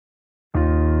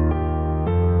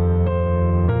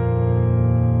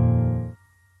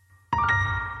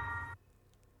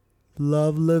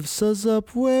Love lifts us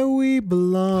up where we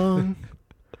belong.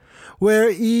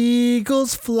 Where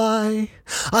eagles fly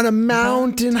on a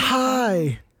mountain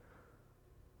high.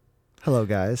 Hello,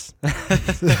 guys. Did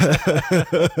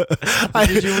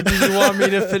you want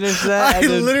me to finish that? I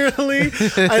literally,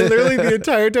 the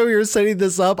entire time we were setting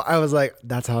this up, I was like,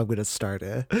 that's how I'm going to start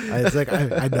it. I was like,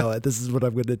 I know it. This is what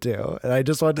I'm going to do. And I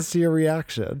just wanted to see your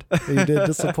reaction. You didn't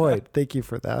disappoint. Thank you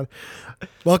for that.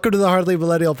 Welcome to the Hardly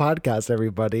Millennial Podcast,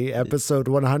 everybody. Episode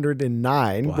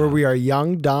 109, where we are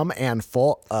young, dumb, and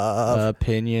full of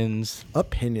opinions.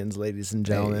 Opinions, ladies and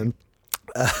gentlemen.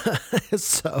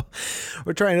 So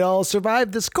we're trying to all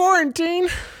survive this quarantine.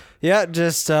 Yeah,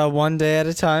 just one day at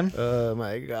a time. Oh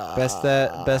my god.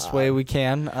 Best way we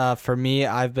can. For me,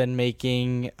 I've been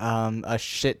making a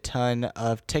shit ton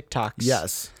of TikToks.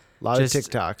 Yes. A lot of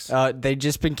TikToks. They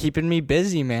just been keeping me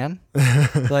busy, man.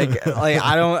 like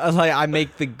I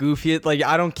make the goofiest, like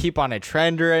I don't keep on a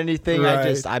trend or anything.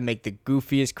 Right. I make the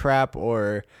goofiest crap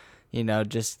or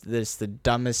just the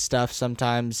dumbest stuff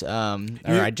sometimes. Or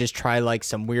I just try like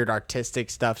some weird artistic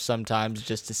stuff sometimes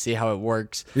just to see how it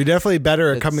works. You're definitely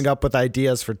better at coming up with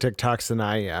ideas for TikToks than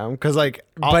I am. Cause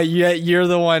but yet you're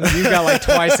the one, you got like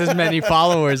twice as many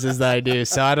followers as I do.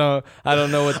 So I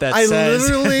don't know what that says.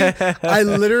 I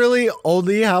literally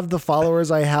only have the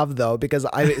followers I have though, because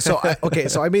I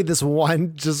made this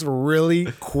one just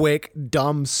really quick,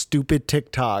 dumb, stupid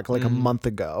TikTok like a month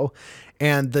ago.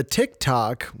 And the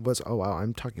TikTok was, oh wow,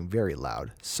 I'm talking very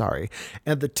loud. Sorry.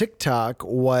 And the TikTok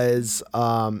was,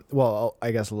 well,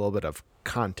 I guess a little bit of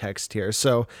context here.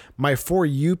 So my For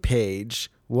You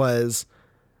page was,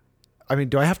 I mean,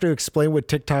 do I have to explain what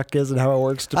TikTok is and how it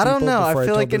works to people? I don't know. I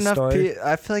feel like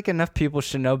I enough people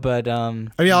should know, but I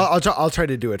mean, I'll try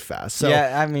to do it fast. So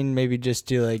yeah, I mean, maybe just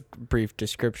do like brief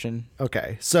description.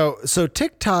 Okay. So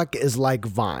TikTok is like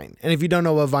Vine. And if you don't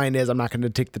know what Vine is, I'm not going to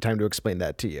take the time to explain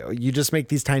that to you. You just make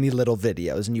these tiny little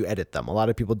videos and you edit them. A lot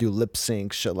of people do lip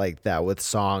sync, shit like that with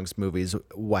songs, movies,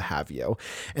 what have you.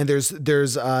 And there's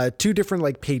two different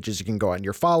like pages you can go on.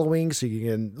 Your following, so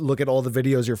you can look at all the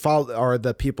videos or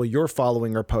the people you're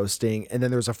following or posting, and then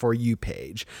there's a For You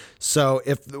page. So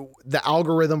if the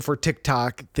algorithm for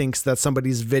TikTok thinks that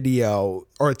somebody's video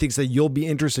or thinks that you'll be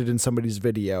interested in somebody's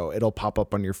video, it'll pop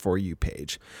up on your For You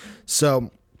page.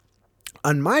 So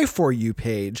on my For You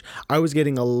page, I was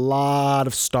getting a lot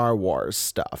of Star Wars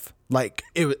stuff. Like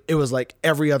it was like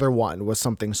every other one was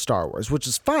something Star Wars, which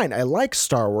is fine. I like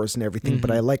Star Wars and everything, but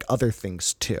I like other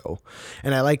things too.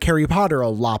 And I like Harry Potter a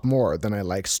lot more than I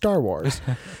like Star Wars.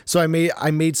 So I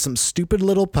made some stupid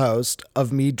little post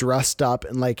of me dressed up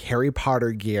in like Harry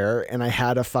Potter gear, and I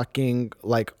had a fucking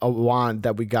like a wand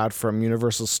that we got from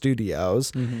Universal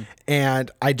Studios.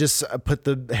 And I just put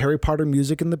the Harry Potter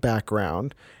music in the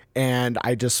background, and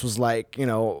I just was like,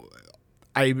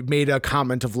 I made a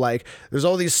comment of like, there's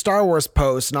all these Star Wars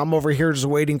posts and I'm over here just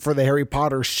waiting for the Harry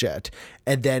Potter shit.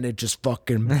 And then it just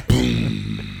fucking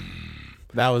boom.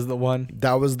 That was the one.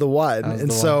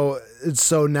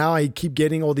 So now I keep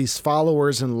getting all these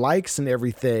followers and likes and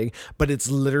everything, but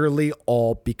it's literally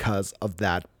all because of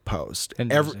that post.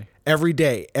 Every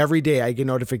day I get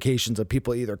notifications of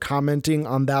people either commenting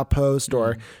on that post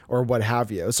or what have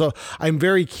you. So I'm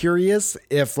very curious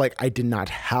if like I did not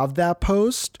have that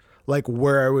post, like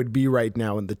where I would be right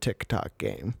now in the TikTok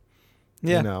game.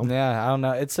 Yeah. Yeah. I don't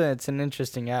know. It's an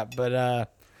interesting app, but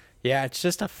yeah, it's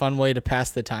just a fun way to pass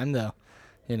the time though.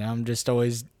 I'm just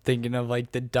always thinking of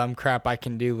like the dumb crap I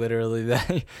can do literally.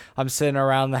 That I'm sitting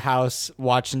around the house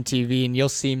watching TV and you'll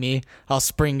see me. I'll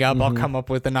spring up. I'll come up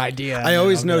with an idea. I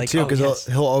always know too, because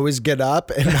he'll always get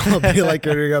up and I'll be like,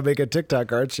 you're going to make a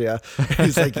TikTok, aren't you? And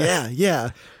he's like,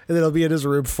 yeah. And then he'll be in his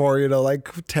room for, like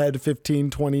 10, 15,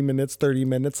 20 minutes, 30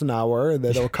 minutes, an hour. And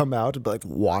then he'll come out and be like,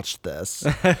 watch this.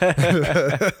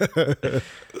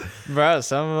 Bro,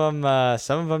 some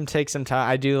of them take some time.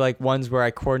 I do like ones where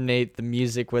I coordinate the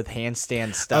music with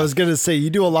handstand stuff. I was going to say, you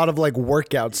do a lot of like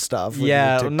workout stuff.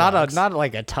 Yeah, not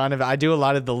like a ton of it. I do a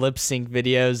lot of the lip sync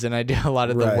videos and I do a lot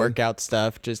of the workout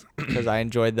stuff just because I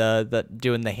enjoy the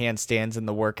doing the handstands and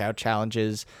the workout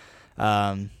challenges.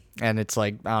 And it's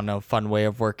like, I don't know, fun way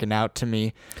of working out to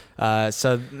me.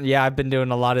 So yeah, I've been doing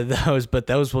a lot of those, but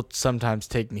those will sometimes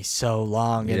take me so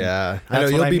long. And yeah, I know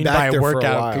you'll be back there for a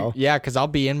while. Yeah, because I'll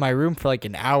be in my room for like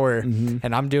an hour,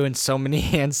 and I'm doing so many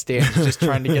handstands just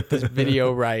trying to get this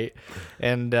video right.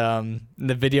 And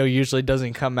the video usually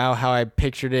doesn't come out how I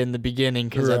pictured it in the beginning,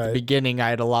 because at the beginning I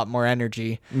had a lot more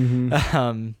energy.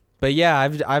 But yeah,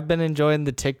 I've been enjoying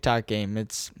the TikTok game.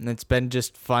 It's been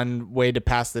just fun way to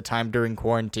pass the time during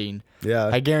quarantine. Yeah.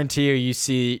 I guarantee you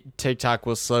see TikTok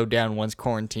will slow down once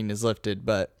quarantine is lifted,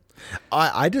 but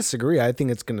I disagree. I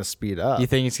think it's going to speed up. You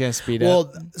think it's going to speed up?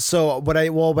 Well, so what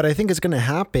I think is going to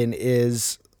happen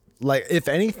is, like, if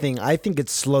anything, I think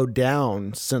it's slowed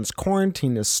down since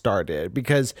quarantine has started,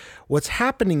 because what's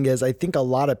happening is I think a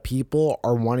lot of people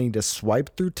are wanting to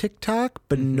swipe through TikTok,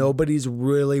 but nobody's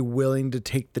really willing to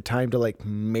take the time to like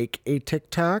make a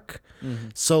TikTok.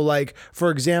 So like,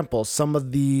 for example, some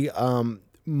of the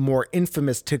more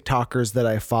infamous TikTokers that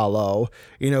I follow,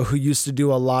 you know, who used to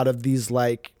do a lot of these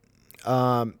like,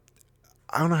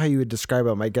 I don't know how you would describe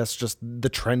them. I guess just the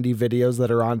trendy videos that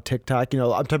are on TikTok. You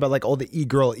know, I'm talking about like all the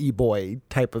e-girl, e-boy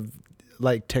type of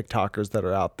like TikTokers that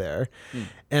are out there.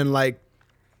 And like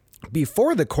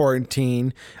before the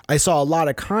quarantine, I saw a lot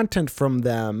of content from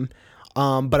them.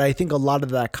 But I think a lot of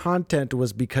that content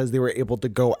was because they were able to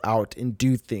go out and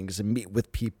do things and meet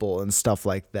with people and stuff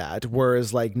like that.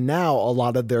 Whereas like now a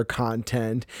lot of their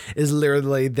content is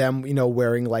literally them, you know,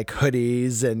 wearing like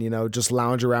hoodies and, you know, just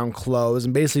lounge around clothes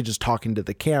and basically just talking to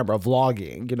the camera,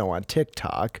 vlogging, you know, on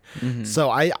TikTok. So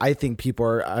I think people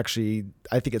are actually,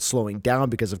 I think it's slowing down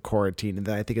because of quarantine. And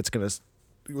then I think it's going to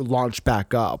launch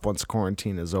back up once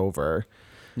quarantine is over.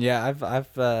 Yeah,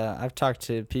 I've talked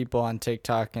to people on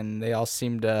TikTok, and they all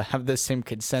seem to have the same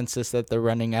consensus that they're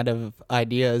running out of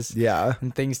ideas,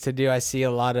 and things to do. I see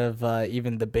a lot of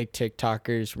even the big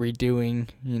TikTokers redoing,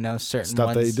 you know, certain stuff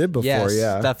ones. they did before,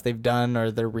 stuff they've done,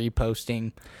 or they're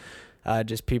reposting.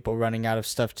 Just people running out of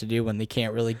stuff to do when they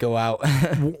can't really go out.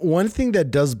 One thing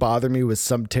that does bother me with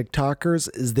some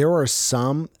TikTokers is there are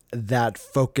some that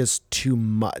focus too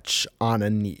much on a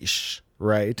niche,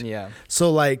 right? Yeah.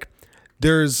 So like,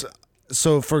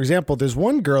 for example, there's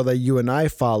one girl that you and I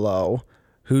follow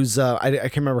who's I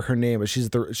can't remember her name, but she's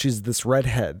this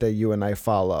redhead that you and I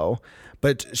follow,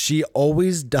 but she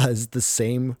always does the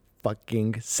same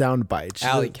fucking sound bite.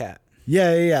 Alley Cat.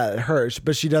 Yeah, her.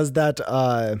 But she does that.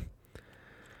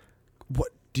 What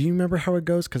do you remember how it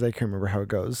goes? Because I can't remember how it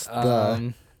goes.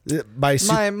 God, what is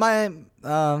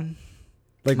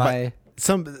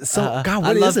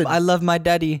it? I love my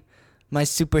daddy. My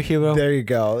superhero. There you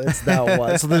go. It's that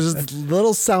one. So there's this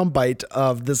little soundbite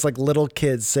of this like little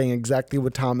kid saying exactly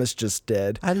what Thomas just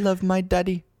did. I love my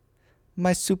daddy.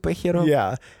 My superhero.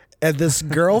 Yeah. And this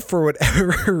girl, for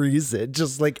whatever reason,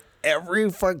 just like every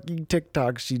fucking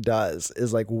TikTok she does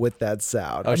is like with that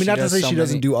sound. I mean, not to say she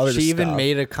doesn't do other stuff. She even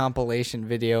made a compilation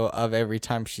video of every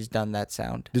time she's done that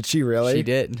sound. Did she really? She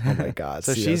did. Oh my God.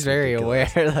 So she's very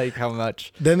ridiculous. Aware, like how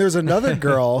much. Then there's another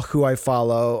girl who I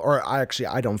follow, or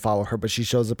I don't follow her, but she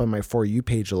shows up on my For You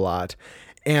page a lot.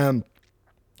 And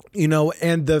you know,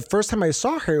 and the first time I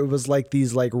saw her, it was like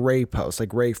these like Rey posts,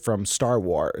 like Rey from Star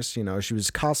Wars. You know, she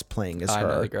was cosplaying as her. I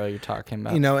know the girl you're talking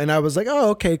about. You know, and I was like,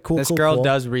 oh, okay, cool. This girl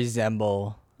does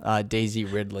resemble Daisy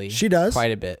Ridley. She does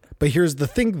quite a bit. But here's the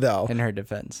thing, though. In her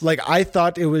defense, like I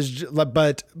thought it was,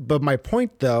 but my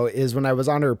point though is when I was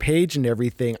on her page and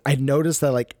everything, I noticed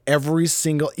that like every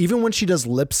single, even when she does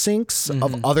lip syncs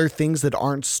of other things that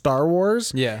aren't Star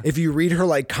Wars, if you read her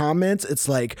like comments, it's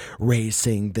like Rey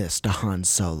saying this to Han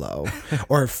Solo,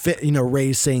 or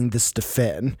Rey saying this to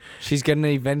Finn. She's gonna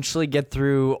eventually get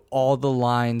through all the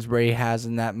lines Rey has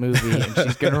in that movie, and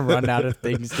she's gonna run out of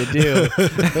things to do.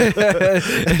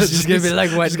 she's gonna be like,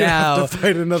 what now?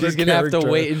 She's gonna have to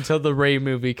wait until the Rey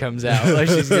movie comes out. Like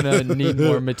she's gonna need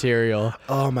more material.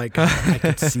 Oh my God, I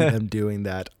could see them doing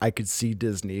that. I could see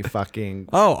Disney fucking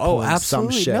absolutely. some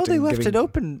shit. No, they left it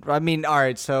open. I mean, all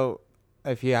right. So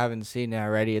if you haven't seen it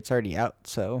already, it's already out.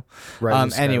 So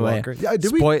anyway,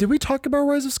 did we talk about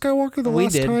Rise of Skywalker the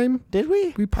last time? Did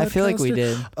we? I feel like we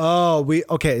did. Oh,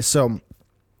 okay. So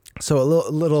a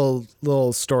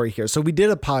little story here. So we did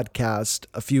a podcast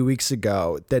a few weeks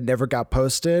ago that never got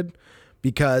posted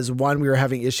because one, we were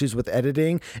having issues with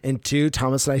editing, and two,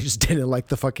 Thomas and I just didn't like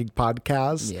the fucking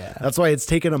podcast. Yeah. That's why it's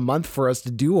taken a month for us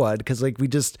to do one, because like we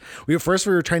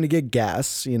were trying to get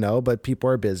guests, you know, but people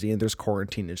are busy and there's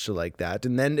quarantine and shit like that.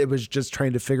 And then it was just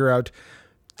trying to figure out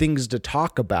things to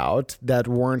talk about that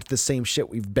weren't the same shit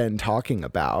we've been talking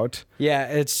about. Yeah,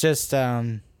 it's just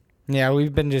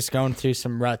we've been just going through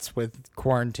some ruts with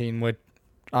quarantine, which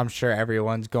I'm sure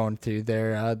everyone's going through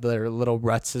their little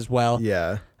ruts as well.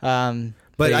 Yeah.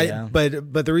 But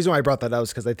the reason why I brought that up is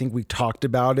because I think we talked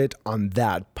about it on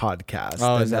that podcast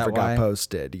that never got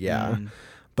posted. Yeah.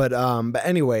 But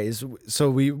anyways, so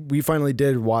we finally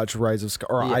did watch Rise of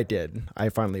Skywalker. I did. I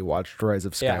finally watched Rise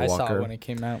of Skywalker. Yeah, I saw it when it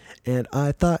came out, and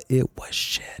I thought it was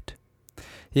shit.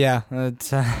 Yeah,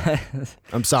 it's.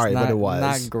 I'm sorry that it was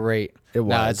not great. It was.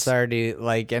 No, it's already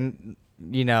like, and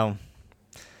you know,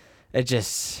 it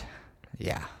just,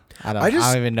 yeah. I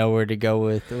don't even know where to go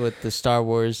with the Star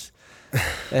Wars.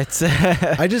 It's.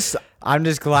 I'm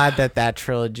just glad that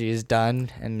trilogy is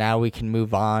done, and now we can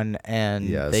move on, and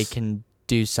they can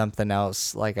do something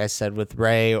else. Like I said with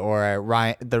Rey or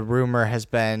Ryan, the rumor has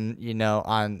been,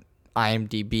 on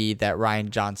IMDb that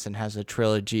Rian Johnson has a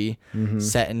trilogy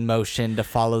set in motion to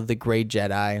follow the Grey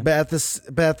Jedi. But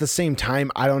at the same time,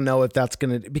 I don't know if that's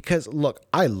gonna, because look,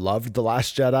 I loved The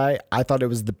Last Jedi. I thought it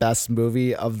was the best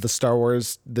movie of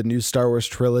the new Star Wars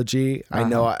trilogy. I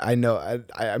know.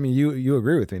 I mean, you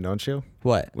agree with me, don't you?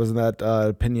 What? Wasn't that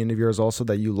opinion of yours also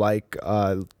that you like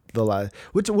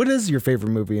what is your favorite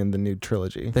movie in the new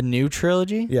trilogy? The new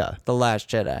trilogy? Yeah. The Last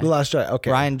Jedi. The Last Jedi.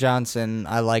 Okay. Rian Johnson,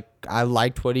 I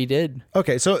liked what he did.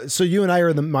 Okay, so you and I are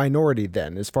in the minority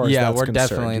then, as far as that's concerned. Yeah, we're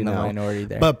definitely in the minority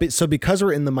there. But so because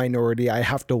we're in the minority, I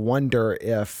have to wonder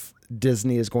if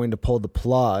Disney is going to pull the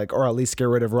plug, or at least get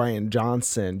rid of Rian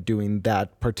Johnson doing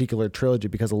that particular trilogy,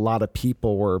 because a lot of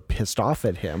people were pissed off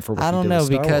at him for what he did with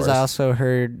Star because Wars. I also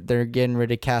heard they're getting rid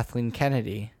of Kathleen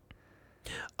Kennedy.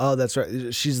 Oh, that's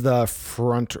right. She's the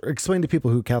front. Explain to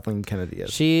people who Kathleen Kennedy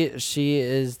is. She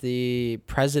is the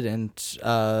president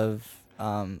of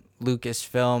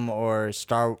Lucasfilm or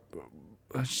Star.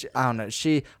 I don't know.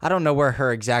 I don't know where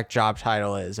her exact job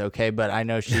title is. Okay, but I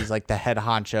know she's like the head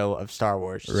honcho of Star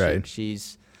Wars. Right.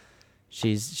 She's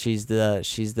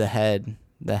the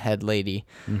head lady.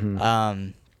 Mm-hmm.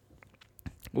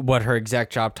 What her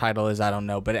exact job title is, I don't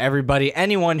know. But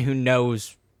anyone who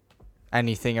knows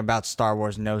anything about Star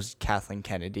Wars knows Kathleen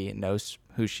Kennedy and knows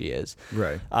who she is.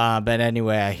 Right. But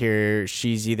anyway, I hear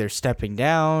she's either stepping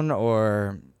down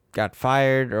or got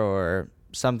fired or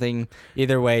something.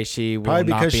 Either way, she will probably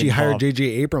because she hired involved. J.J.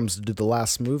 Abrams to do the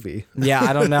last movie. Yeah,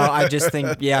 I don't know. I just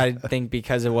think, I think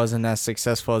because it wasn't as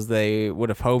successful as they would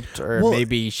have hoped, or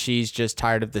maybe she's just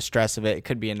tired of the stress of it. It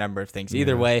could be a number of things.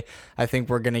 Either way, I think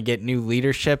we're going to get new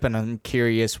leadership, and I'm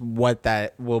curious what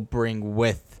that will bring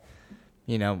with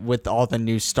all the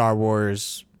new Star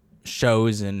Wars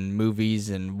shows and movies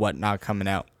and whatnot coming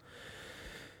out.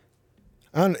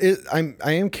 I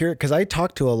am curious because I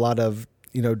talked to a lot of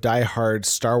diehard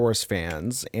Star Wars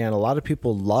fans, and a lot of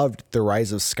people loved The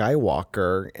Rise of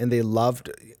Skywalker, and they loved,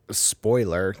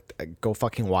 spoiler, go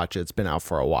fucking watch it, it's been out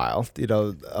for a while,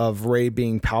 of Rey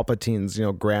being Palpatine's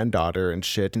granddaughter and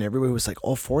shit, and everybody was like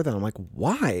all for that. I'm like,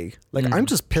 why? I'm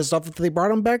just pissed off that they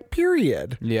brought him back,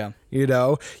 period. Yeah.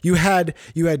 You had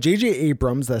J.J.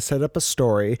 Abrams that set up a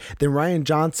story. Then Rian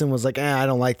Johnson was like, I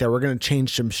don't like that. We're going to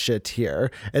change some shit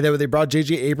here. And then when they brought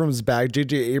J.J. Abrams back,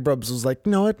 J.J. Abrams was like,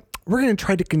 you know what? We're going to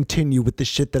try to continue with the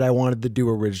shit that I wanted to do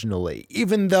originally.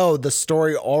 Even though the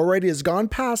story already has gone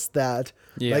past that.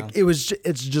 Yeah.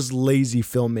 It's just lazy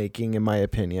filmmaking, in my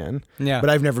opinion. Yeah. But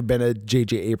I've never been a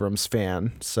J.J. Abrams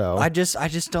fan, so. I just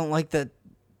don't like that.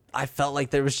 I felt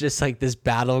like there was just like this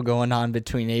battle going on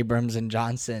between Abrams and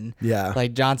Johnson. Yeah.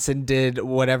 Like Johnson did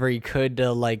whatever he could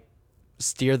to like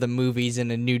steer the movies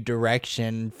in a new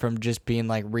direction from just being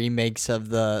like remakes of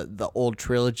the old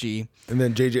trilogy. And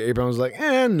then J.J. Abrams was like,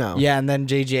 no. Yeah, and then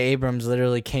J.J. Abrams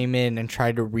literally came in and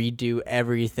tried to redo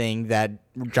everything that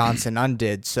Johnson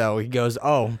undid. So he goes,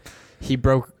 he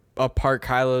broke apart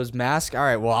Kylo's mask. All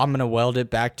right, well, I'm gonna weld it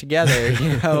back together. He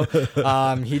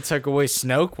took away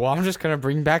Snoke. Well, I'm just gonna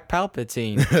bring back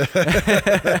Palpatine.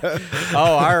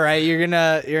 All right, you're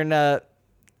gonna.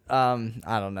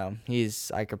 I don't know.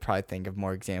 I could probably think of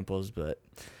more examples, but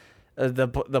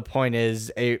the point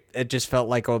is, it just felt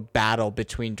like a battle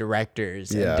between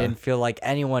directors, and didn't feel like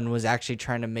anyone was actually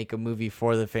trying to make a movie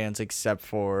for the fans except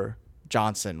for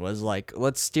Johnson. Was like,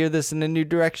 let's steer this in a new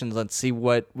direction. Let's see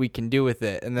what we can do with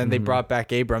it. And then they brought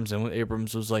back Abrams, and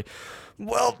Abrams was like,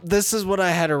 well, this is what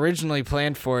I had originally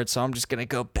planned for it, so I'm just going to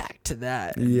go back to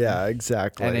that. Yeah,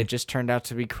 exactly. And it just turned out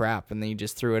to be crap. And then you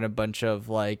just threw in a bunch of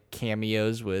like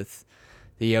cameos with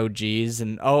the OGs,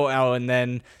 and and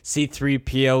then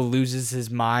C-3PO loses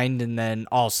his mind, and then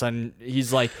all of a sudden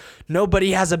he's like,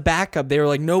 nobody has a backup. They were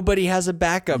like, nobody has a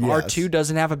backup. Yes. R2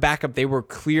 doesn't have a backup. They were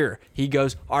clear. He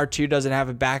goes, R2 doesn't have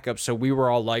a backup. So we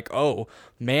were all like, oh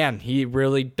man, he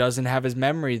really doesn't have his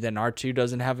memory. Then R2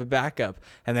 doesn't have a backup.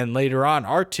 And then later on,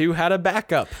 R2 had a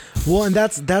backup. Well, and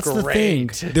that's the thing.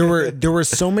 There were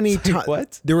so many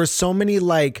what? There were so many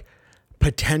like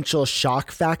potential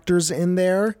shock factors in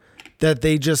there that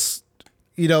they just,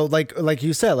 like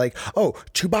you said, like,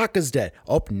 Chewbacca's dead.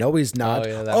 Oh, no, he's not.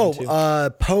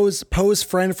 Poe's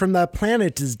friend from that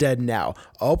planet is dead now.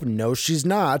 Oh, no, she's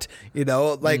not.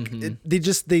 Or what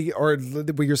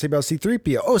you're saying about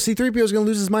C-3PO. Oh, C-3PO is going to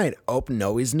lose his mind. Oh,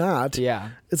 no, he's not. Yeah.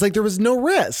 It's like there was no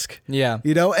risk. Yeah.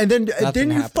 You know, and then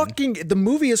Nothing you happened. the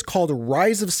movie is called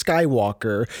Rise of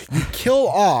Skywalker. You kill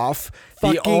off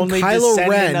The fucking only Kylo descendant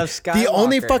Ren, of the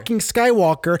only Skywalker. fucking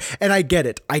Skywalker. And I get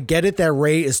it. I get it that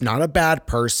Rey is not a bad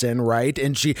person, right?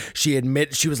 And she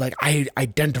was like, I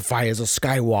identify as a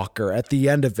Skywalker at the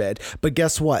end of it. But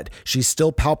guess what? She's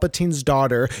still Palpatine's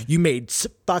daughter. You made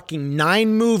fucking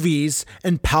 9 movies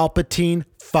and Palpatine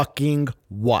fucking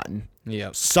won.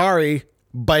 Yep. Sorry,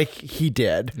 but he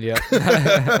did. Yep.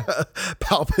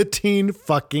 Palpatine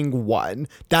fucking won.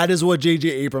 That is what J.J.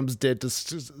 Abrams did to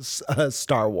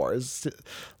Star Wars.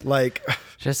 Like,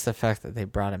 Just the fact that they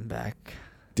brought him back.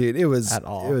 dude, it was At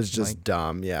all. it was just Like-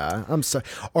 dumb. Yeah, I'm sorry.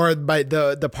 Or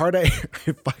the part I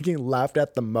fucking laughed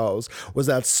at the most was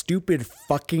that stupid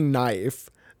fucking knife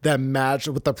that matched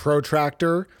with the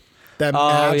protractor that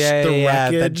matched the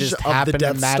That wreckage just of the happened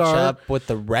Death to match Star. up with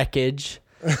the wreckage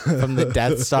from the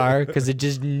Death Star because it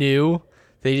just knew.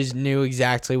 They just knew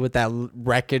exactly what that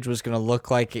wreckage was going to look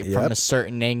like from Yep. a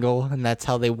certain angle, and that's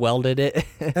how they welded it.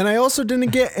 And I also didn't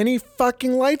get any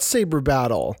fucking lightsaber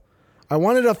battle. I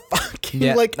wanted a fucking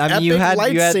epic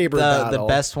lightsaber the battle.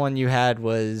 best one you had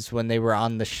was when they were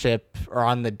on the ship or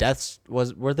on the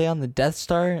were they on the Death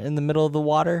Star in the middle of the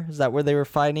water? Is that where they were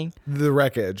fighting? The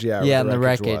wreckage, yeah. Yeah, the in the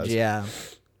wreckage, was. yeah.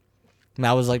 And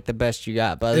that was like the best you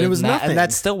got, but And it was nothing. And that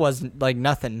nothing. still wasn't like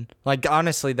nothing. Like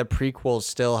honestly, the prequels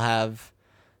still have,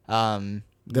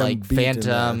 like beat in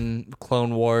Phantom,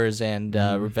 Clone Wars, and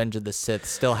Revenge of the Sith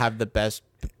still have the best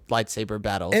lightsaber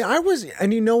battles.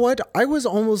 And you know what? I was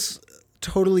almost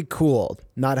totally cool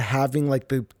not having like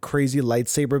the crazy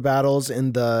lightsaber battles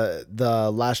in the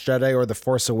Last Jedi or the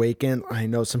Force Awakens. I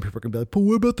know some people are gonna be like, but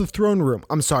what about the throne room?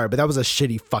 I'm sorry, but that was a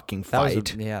shitty fucking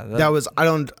fight. That was I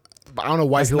don't know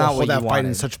why people not hold what that you fight in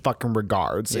wanted. such fucking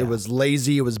regards. Yeah. It was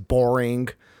lazy, it was boring.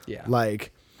 Yeah.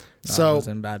 Like I so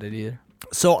wasn't about it either.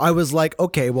 So I was like,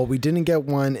 okay, well, we didn't get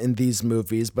one in these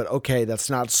movies, but okay, that's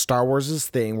not Star Wars'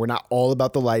 thing. We're not all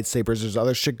about the lightsabers. There's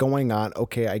other shit going on.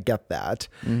 Okay, I get that.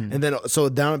 And then,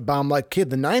 but I'm like, okay,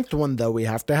 the 9th one, though, we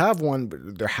have to have one.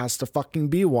 But there has to fucking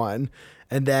be one.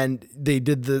 And then they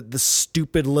did the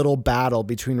stupid little battle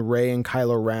between Rey and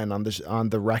Kylo Ren on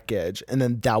the wreckage. And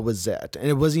then that was it. And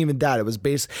it wasn't even that. It was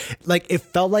like, it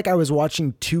felt like I was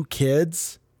watching 2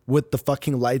 kids with the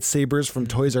fucking lightsabers from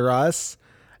Toys R Us.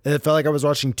 And it felt like I was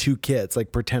watching 2 kids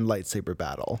like pretend lightsaber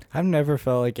battle. I've never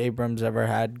felt like Abrams ever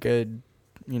had good,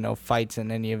 fights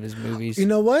in any of his movies. You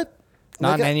know what?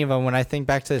 Not Like in any of them. When I think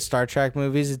back to the Star Trek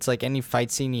movies, it's like any fight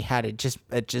scene he had, it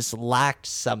just lacked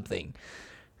something.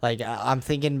 Like I'm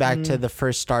thinking back to the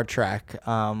first Star Trek,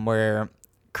 where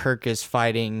Kirk is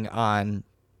fighting on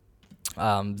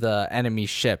the enemy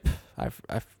ship.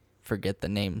 I forget the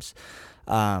names.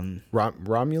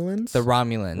 Romulans? The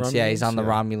Romulans. Yeah, he's on the yeah.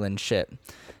 Romulan ship.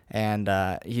 And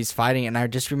he's fighting, and I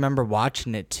just remember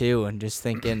watching it too and just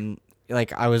thinking,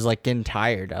 like, I was like getting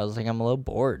tired. I was like, I'm a little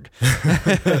bored.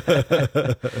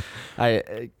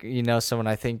 So when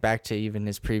I think back to even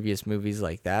his previous movies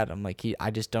like that, I'm like,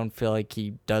 I just don't feel like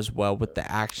he does well with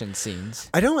the action scenes.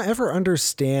 I don't ever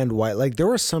understand why. Like, there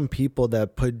were some people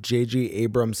that put J.J.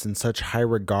 Abrams in such high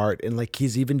regard, and like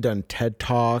he's even done TED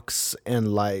Talks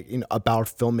and like about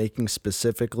filmmaking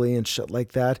specifically and shit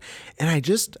like that. And I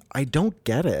don't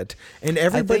get it. And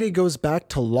everybody goes back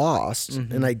to Lost,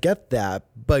 and I get that,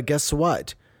 but guess what?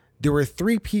 There were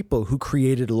 3 people who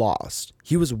created Lost.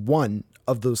 He was one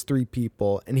of those 3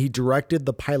 people, and he directed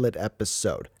the pilot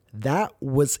episode. That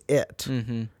was it.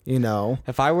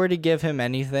 If I were to give him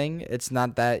anything, it's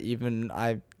not that even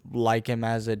I like him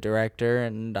as a director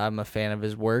and I'm a fan of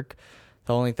his work.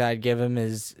 The only thing I'd give him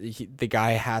is the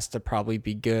guy has to probably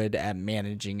be good at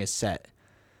managing a set.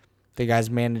 The guy's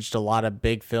managed a lot of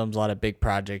big films, a lot of big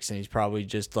projects, and he's probably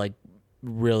just like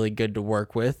really good to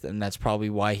work with, and that's probably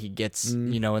why he gets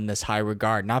in this high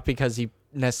regard. Not because he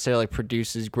necessarily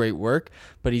produces great work,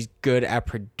 but he's good at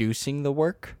producing the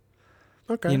work.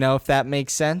 Okay. If that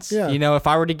makes sense. Yeah. If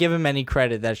I were to give him any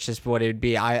credit, that's just what it would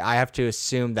be. I have to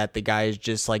assume that the guy is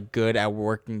just like good at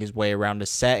working his way around a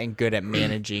set and good at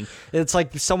managing. It's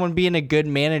like someone being a good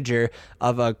manager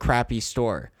of a crappy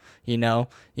store. You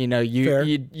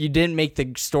didn't make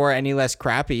the store any less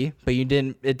crappy, but it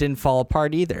didn't fall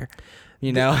apart either.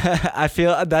 I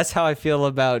feel that's how I feel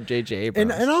about J.J.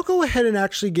 Abrams. And I'll go ahead and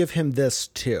actually give him this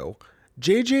too.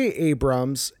 J.J.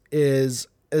 Abrams is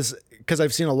because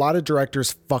I've seen a lot of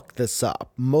directors fuck this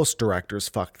up. Most directors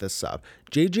fuck this up.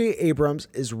 J.J. Abrams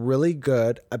is really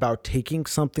good about taking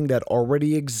something that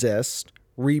already exists,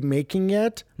 remaking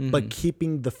it, but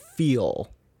keeping the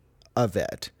feel of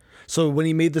it. So when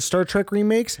he made the Star Trek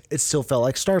remakes, it still felt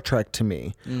like Star Trek to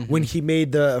me. When he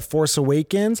made the Force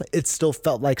Awakens, it still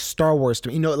felt like Star Wars to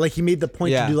me. You know, like he made the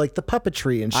point to do like the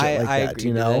puppetry and shit I that, agree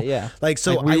you with know? that, yeah. Like,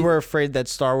 so like we were afraid that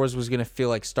Star Wars was going to feel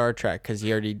like Star Trek because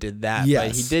he already did that. Yes.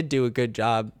 But he did do a good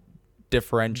job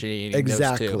differentiating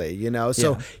exactly, those two. you know?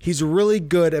 So he's really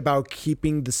good about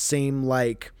keeping the same,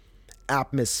 like,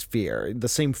 atmosphere, the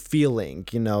same feeling,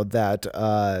 you know, that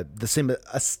the same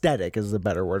aesthetic is the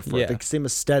better word for it, the same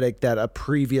aesthetic that a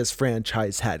previous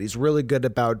franchise had. He's really good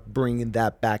about bringing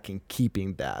that back and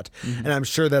keeping that. And I'm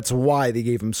sure that's why they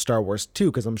gave him Star Wars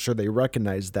 2, because I'm sure they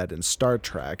recognized that in Star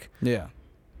Trek. Yeah.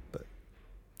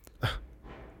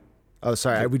 Oh,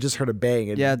 sorry. We just heard a bang.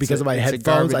 And because of my it's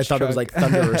headphones, I thought it was like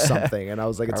thunder or something. And I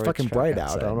was like, it's fucking bright out.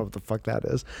 outside. I don't know what the fuck that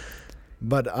is.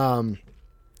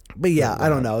 But yeah, I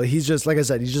don't know. He's just, like I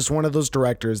said, he's just one of those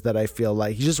directors that I feel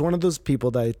like he's just one of those people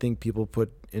that I think people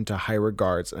put into high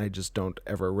regards. And I just don't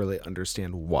ever really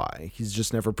understand why. He's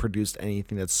just never produced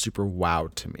anything that's super wow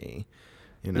to me,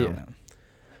 you know? Yeah.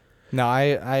 No,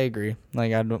 I agree.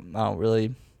 Like, I don't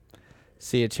really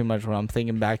see it too much when I'm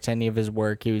thinking back to any of his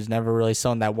work. He was never really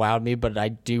someone that wowed me, but I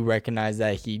do recognize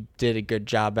that he did a good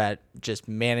job at just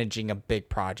managing a big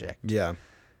project. Yeah.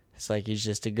 It's like he's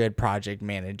just a good project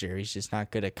manager. He's just not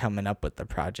good at coming up with the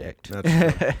project.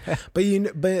 That's true. but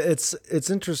it's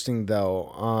interesting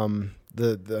though,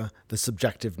 the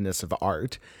subjectiveness of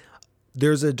art.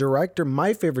 There's a director,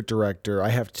 my favorite director, I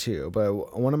have two,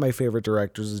 but one of my favorite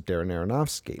directors is Darren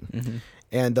Aronofsky.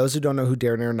 And those who don't know who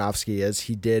Darren Aronofsky is,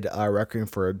 he did Requiem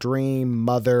for a Dream,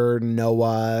 Mother,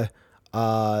 Noah,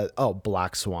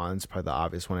 Black Swan's probably the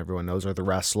obvious one everyone knows, or The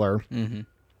Wrestler.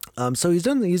 So he's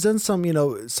done some, you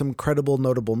know, some credible,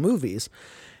 notable movies,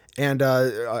 and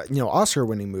you know,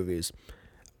 Oscar-winning movies,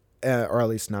 or at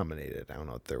least nominated. I don't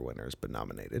know if they're winners, but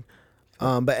nominated.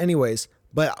 But anyways,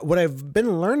 but what I've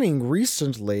been learning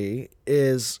recently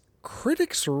is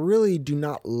critics really do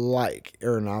not like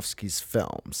Aronofsky's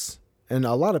films. And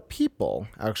a lot of people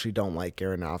actually don't like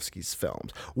Aronofsky's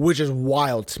films, which is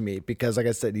wild to me because, like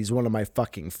I said, he's one of my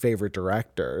fucking favorite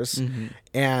directors.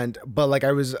 But like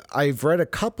I've read a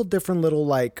couple different little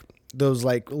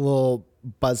little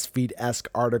BuzzFeed-esque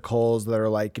articles that are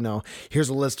like, you know, here's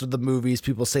a list of the movies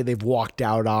people say they've walked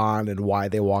out on and why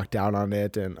they walked out on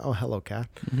it. And oh, hello, cat.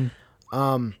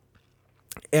 And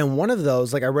one of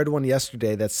those, like I read one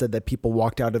yesterday that said that people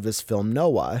walked out of his film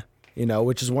Noah, you know,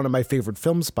 which is one of my favorite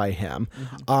films by him.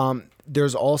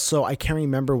 There's also, I can't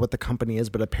remember what the company is,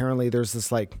 but apparently there's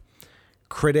this like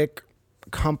critic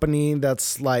company it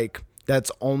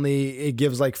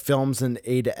gives like films an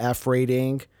A to F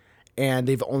rating, and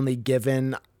they've only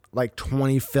given like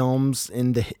 20 films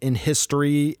in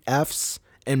history Fs,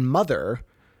 and Mother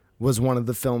was one of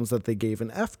the films that they gave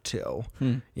an F to,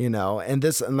 you know, and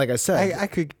like I said, I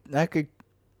could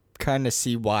kind of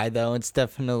see why though. It's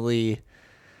definitely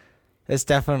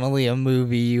a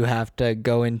movie you have to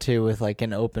go into with like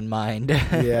an open mind.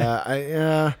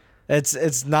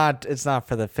 It's not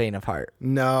for the faint of heart.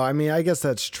 No, I mean, I guess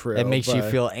that's true. It makes you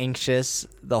feel anxious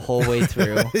the whole way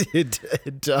through. It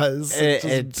does.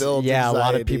 It builds a anxiety.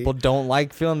 lot of people don't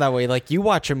like feeling that way. Like you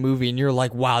watch a movie and you're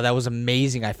like, wow, that was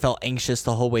amazing. I felt anxious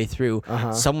the whole way through.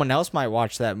 Someone else might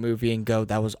watch that movie and go,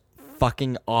 that was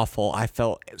fucking awful. I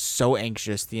felt so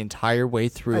anxious the entire way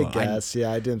through. I guess,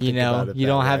 I didn't think about it you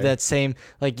that don't way. have that same,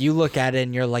 like you look at it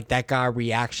and you're like, that got a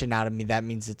reaction out of me, that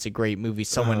means it's a great movie.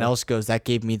 Someone else goes, that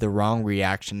gave me the wrong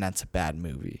reaction, that's a bad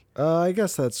movie. I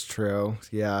guess that's true.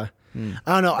 Yeah. I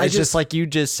don't know. It's just like you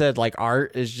just said, like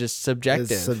art is just subjective.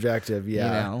 It's subjective,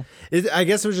 yeah. You know? I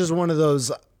guess it was just one of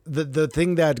those. The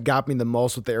thing that got me the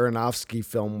most with the Aronofsky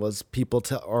film was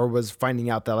was finding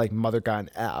out that like Mother got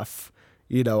an F,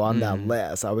 you know, on that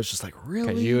list. I was just like, really?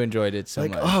 Because you enjoyed it so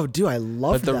like, much. oh, dude, I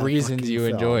love But the that reasons fucking you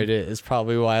film. enjoyed it is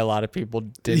probably why a lot of people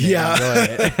didn't enjoy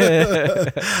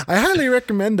it. I highly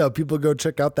recommend, though, people go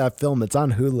check out that film. It's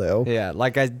on Hulu. Yeah,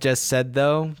 like I just said,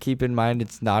 though, keep in mind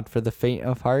it's not for the faint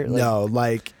of heart. No,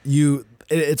 like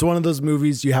it's one of those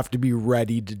movies you have to be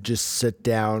ready to just sit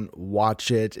down,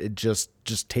 watch it, and just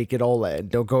take it all in.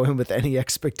 Don't go in with any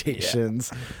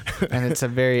expectations. Yeah. And it's a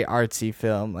very artsy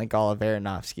film, like all of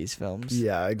Aronofsky's films.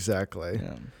 Yeah, exactly.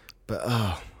 Yeah. But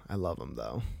I love them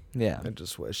though. Yeah. I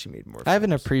just wish he made more. I have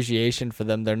an appreciation for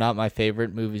them. They're not my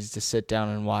favorite movies to sit down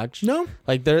and watch. No,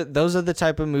 like those are the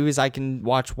type of movies I can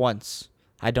watch once.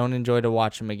 I don't enjoy to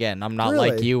watch them again. I'm not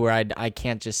like you where I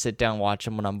can't just sit down and watch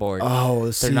them when I'm bored. Oh,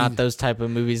 they're not those type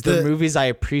of movies. They're movies I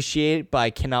appreciate, but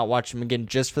I cannot watch them again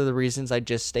just for the reasons I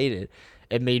just stated.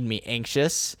 it made me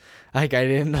anxious. Like I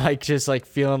didn't like just like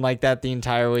feeling like that the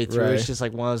entire way through. Right. It's just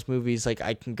like one of those movies like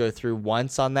I can go through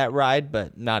once on that ride,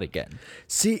 but not again.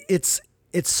 See, it's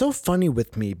so funny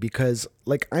with me because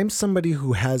like I'm somebody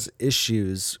who has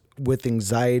issues with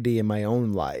anxiety in my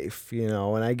own life, you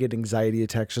know, and I get anxiety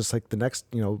attacks just like the next,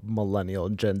 you know, millennial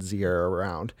Gen Z are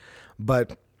around.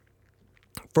 But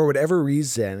for whatever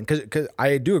reason, because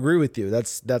I do agree with you,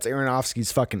 that's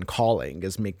Aronofsky's fucking calling,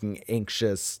 is making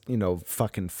anxious, you know,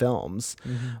 fucking films.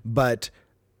 Mm-hmm. But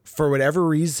for whatever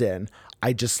reason,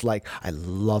 I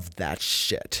love that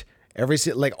shit.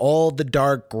 Like all the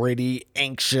dark, gritty,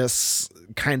 anxious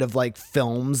kind of like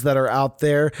films that are out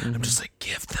there, mm-hmm. I'm just like,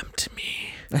 give them to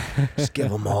me. Just give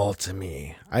them all to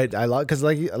me. I love, because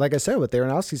like I said with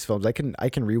Aronofsky's films, I can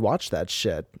rewatch that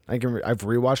shit. I've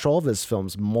rewatched all of his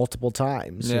films multiple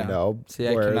times. Yeah. You know,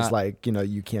 whereas like, you know,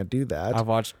 you can't do that. I've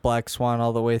watched Black Swan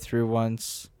all the way through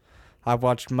once. I've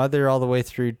watched Mother all the way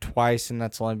through twice, and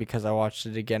that's only because I watched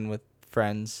it again with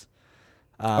friends.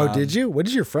 Oh, did you? What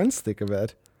did your friends think of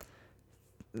it?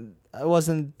 It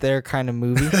wasn't their kind of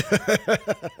movie.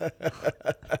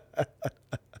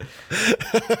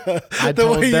 I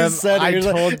told them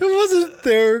it wasn't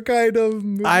their kind of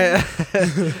movie.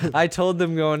 I told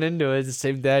them going into it the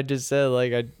same thing I just said.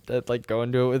 Like I'd like go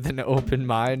into it with an open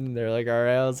mind, and they're like, "All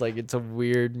right." I was like, "It's a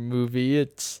weird movie.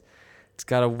 It's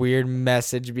got a weird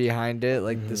message behind it,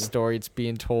 like the story it's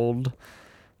being told."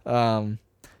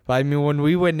 But I mean, when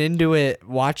we went into it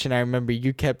watching, I remember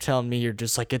you kept telling me, you're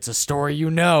just like, it's a story,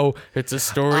 you know. It's a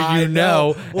story, you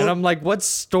know. Well, and I'm like, what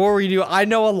story do you... I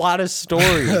know a lot of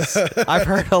stories. I've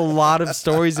heard a lot of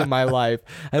stories in my life.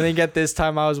 I think at this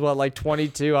time I was, like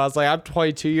 22. I was like, I'm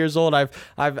 22 years old.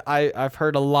 I've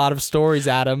heard a lot of stories,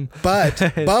 Adam. But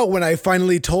when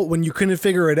when you couldn't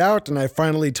figure it out and I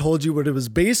finally told you what it was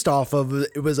based off of,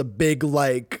 it was a big,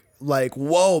 like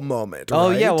whoa moment. Right?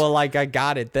 Oh yeah, well, like I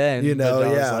got it then. You know,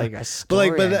 but yeah. Like a story,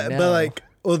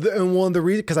 the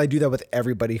reason, because I do that with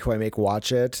everybody who I make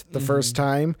watch it the first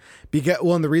time.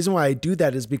 And the reason why I do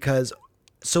that is because,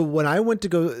 so when I went to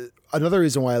go, another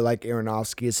reason why I like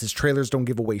Aronofsky is his trailers don't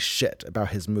give away shit about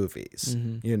his movies.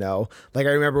 Mm-hmm. You know, like I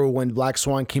remember when Black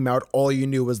Swan came out, all you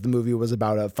knew was the movie was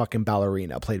about a fucking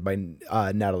ballerina played by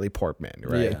Natalie Portman,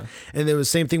 right? Yeah. And it was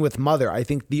the same thing with Mother. I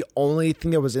think the only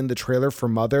thing that was in the trailer for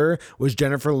Mother was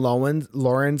Jennifer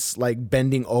Lawrence like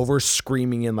bending over,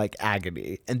 screaming in like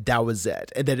agony, and that was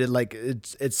it. And then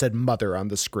it said Mother on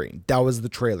the screen. That was the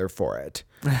trailer for it.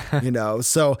 You know,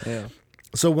 so. Yeah.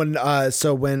 So when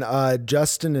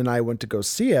Justin and I went to go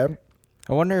see it,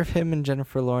 I wonder if him and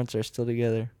Jennifer Lawrence are still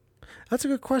together. That's a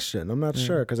good question. I'm not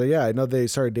sure because I know they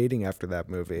started dating after that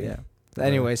movie. Yeah.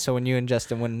 Anyway, so when you and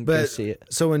Justin went to go see it,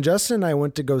 so when Justin and I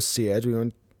went to go see it, we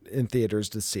went in theaters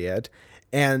to see it,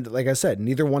 and like I said,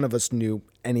 neither one of us knew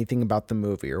anything about the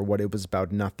movie or what it was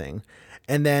about. Nothing.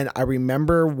 And then I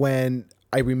remember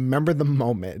the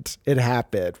moment it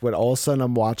happened, when all of a sudden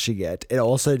I'm watching it, it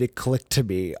all of a sudden it clicked to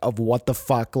me of what the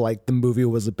fuck like the movie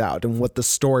was about and what the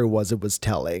story was it was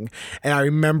telling. And I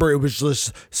remember it was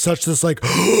just such this like,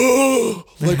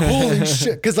 like holy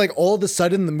shit. Because like all of a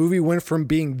sudden the movie went from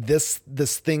being this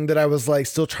thing that I was like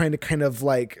still trying to kind of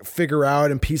like figure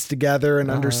out and piece together and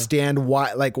understand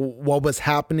why, like what was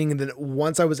happening. And then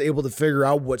once I was able to figure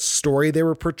out what story they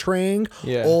were portraying,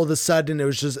 all of a sudden it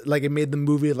was just like, it made the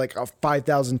movie like a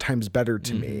 5,000 times better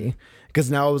to me, because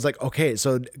now I was like, okay,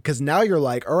 so because now you're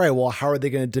like, all right, well, how are they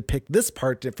going to depict this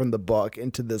part from the book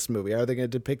into this movie? How are they going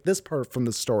to depict this part from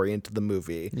the story into the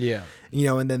movie? Yeah, you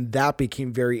know, and then that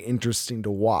became very interesting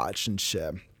to watch and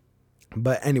shit.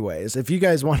 But anyways, if you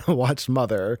guys want to watch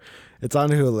Mother, it's on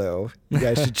Hulu. You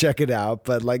guys should check it out.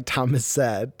 But like Thomas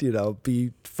said, you know,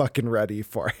 be fucking ready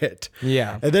for it.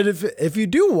 Yeah. And then if you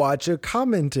do watch it,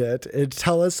 comment it and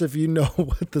tell us if you know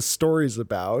what the story's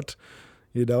about.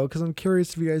 You know, because I'm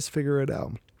curious if you guys figure it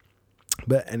out.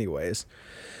 But anyways,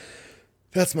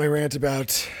 that's my rant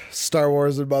about Star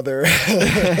Wars and Mother.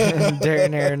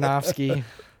 Darren Aronofsky.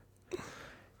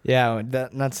 Yeah,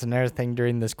 that's another thing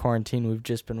during this quarantine. We've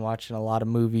just been watching a lot of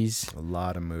movies. A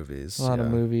lot of movies.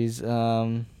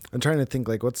 I'm trying to think,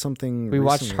 like, what's something... We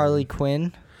watched Harley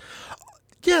Quinn.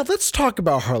 Yeah, let's talk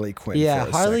about Harley Quinn for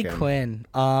a Harley second. Quinn.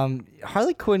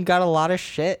 Harley Quinn got a lot of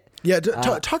shit. Yeah,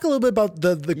 talk a little bit about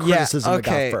the criticism it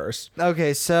got first.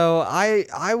 Okay, so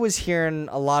I was hearing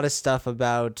a lot of stuff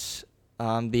about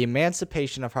the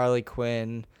emancipation of Harley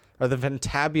Quinn, or the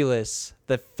fantabulous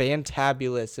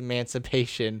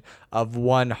emancipation of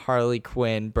one Harley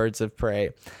Quinn, Birds of Prey.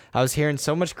 I was hearing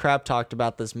so much crap talked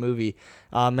about this movie,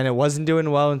 and it wasn't doing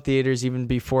well in theaters even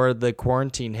before the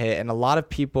quarantine hit, and a lot of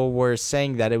people were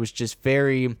saying that it was just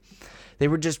very... they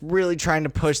were just really trying to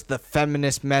push the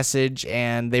feminist message,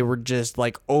 and they were just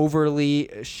like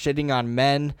overly shitting on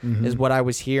men is what I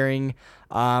was hearing.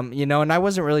 You know, and I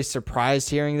wasn't really surprised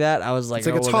hearing that. I was like,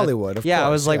 it's Hollywood. Of course, I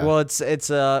was like, well,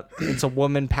 it's a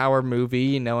woman power movie,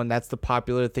 you know, and that's the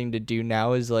popular thing to do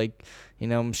now is like, you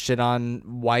know, shit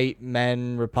on white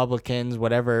men, Republicans,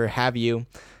 whatever have you.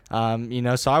 You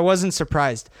know, so I wasn't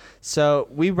surprised. So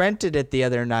we rented it the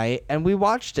other night and we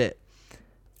watched it.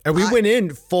 And we went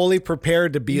in fully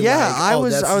prepared to be I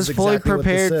was fully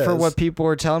prepared for what people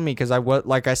were telling me, because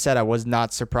like I said, I was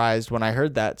not surprised when I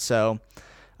heard that. So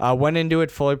went into it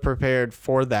fully prepared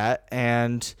for that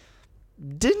and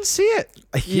didn't see it.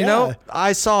 You know,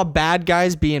 I saw bad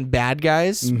guys being bad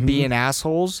guys, being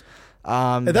assholes.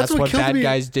 That's what bad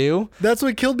guys do. That's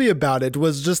what killed me about it,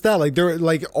 was just that, like, there were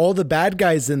like all the bad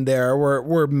guys in there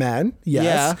were men,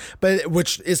 yes, but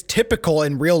which is typical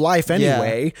in real life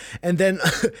anyway. And then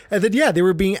they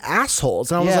were being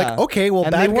assholes, and I was like, okay, well,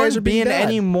 and bad guys are being bad.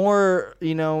 Any more,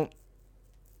 you know,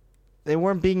 they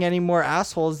weren't being any more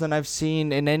assholes than I've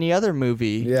seen in any other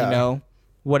movie. You know,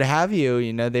 what have you?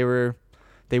 You know,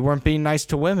 they weren't being nice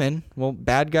to women. Well,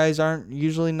 bad guys aren't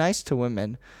usually nice to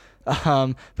women.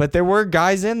 But there were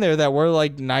guys in there that were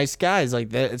like nice guys.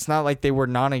 Like it's not like they were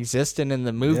non-existent in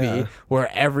the movie where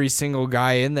every single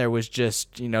guy in there was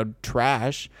just, you know,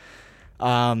 trash.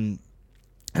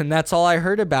 And that's all I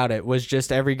heard about it, was just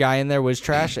every guy in there was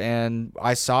trash. And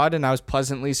I saw it and I was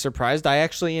pleasantly surprised. I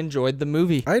actually enjoyed the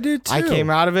movie. I did too. I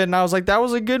came out of it and I was like, that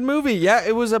was a good movie. Yeah,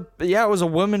 it was a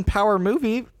woman power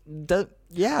movie. But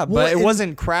it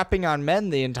wasn't crapping on men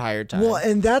the entire time. Well,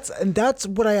 and that's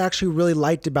what I actually really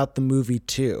liked about the movie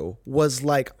too. Was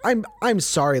like, I'm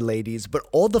sorry, ladies, but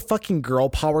all the fucking girl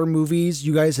power movies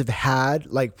you guys have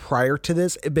had like prior to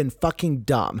this have been fucking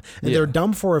dumb, and they're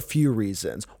dumb for a few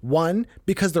reasons. One,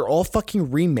 because they're all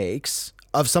fucking remakes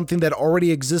of something that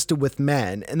already existed with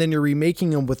men, and then you're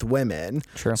remaking them with women.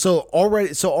 Sure. So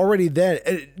already then,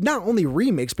 not only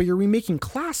remakes, but you're remaking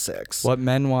classics. What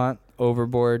men want.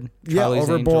 Overboard.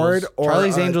 Overboard. Or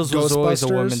Charlie's Angels was always a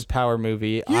women's power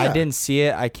movie. Yeah. I didn't see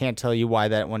it. I can't tell you why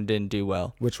that one didn't do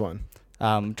well. Which one?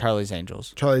 Charlie's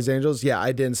Angels. Charlie's Angels? Yeah,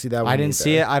 I didn't see that one. I didn't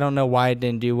see it. I don't know why it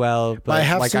didn't do well. But I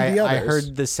have seen the others. I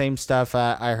heard the same stuff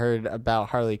I heard about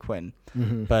Harley Quinn.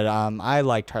 But I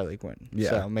liked Harley Quinn. Yeah.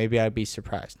 So maybe I'd be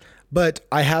surprised. But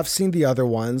I have seen the other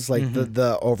ones, like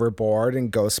the Overboard and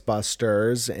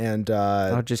Ghostbusters and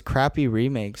just crappy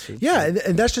remakes. Yeah,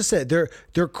 and that's just it.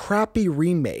 They're crappy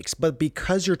remakes, but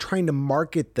because you're trying to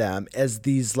market them as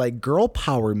these like girl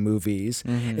power movies,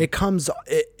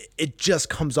 it just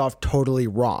comes off totally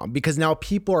wrong, because now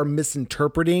people are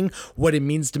misinterpreting what it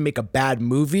means to make a bad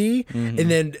movie,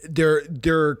 and then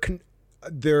they're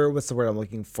what's the word I'm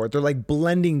looking for? They're like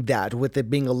blending that with it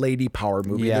being a lady power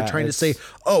movie. Yeah, they're trying to say,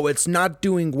 oh, it's not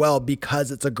doing well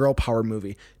because it's a girl power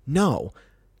movie. No,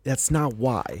 that's not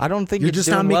why. I don't think it's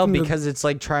doing well because it's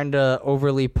like trying to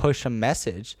overly push a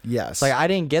message. Yes. It's like, I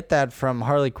didn't get that from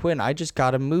Harley Quinn. I just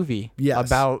got a movie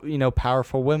about, you know,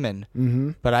 powerful women.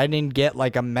 But I didn't get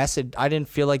like a message. I didn't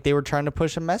feel like they were trying to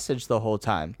push a message the whole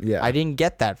time. Yeah. I didn't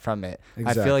get that from it.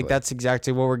 Exactly. I feel like that's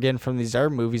exactly what we're getting from these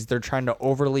other movies. They're trying to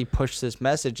overly push this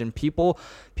message, and people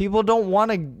don't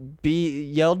want to be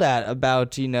yelled at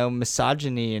about, you know,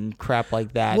 misogyny and crap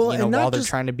like that, you know, while they're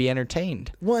trying to be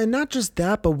entertained. Well, and not just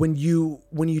that, but when you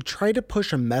try to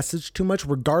push a message too much,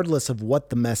 regardless of what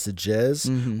the message is,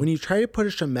 when you try to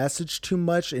push a message too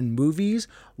much in movies,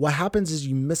 what happens is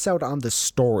you miss out on the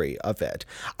story of it.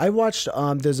 I watched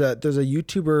there's a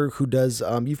YouTuber who does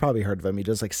you've probably heard of him. He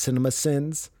does like Cinema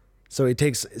Sins. So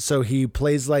he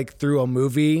plays like through a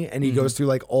movie, and he goes through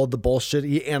like all the bullshit.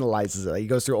 He analyzes it. He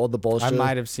goes through all the bullshit. I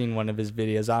might have seen one of his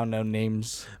videos. I don't know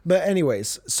names. But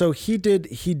anyways, so he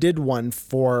did one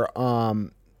for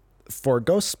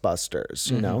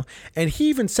Ghostbusters, you know, and he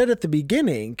even said at the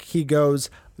beginning, he goes,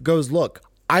 look,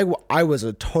 I was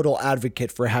a total advocate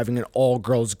for having an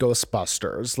all-girls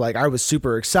Ghostbusters. Like, I was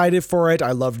super excited for it.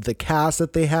 I loved the cast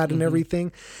that they had and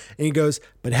everything. And he goes,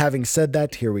 but having said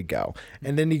that, here we go.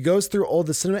 And then he goes through all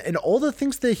the cinema, and all the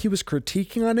things that he was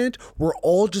critiquing on it were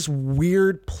all just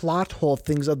weird plot hole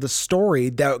things of the story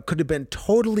that could have been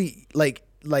totally like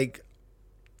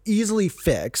easily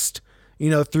fixed, you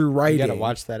know, through writing. You gotta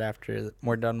watch that after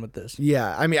we're done with this.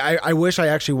 Yeah, I mean, I wish I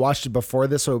actually watched it before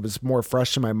this, so it was more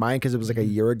fresh in my mind, because it was like a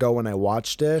year ago when I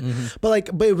watched it. But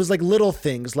it was like little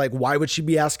things, like, why would she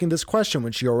be asking this question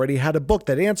when she already had a book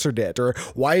that answered it, or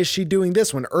why is she doing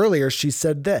this when earlier she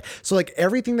said that? So like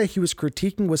everything that he was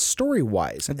critiquing was story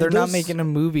wise. They're not making a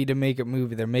movie to make a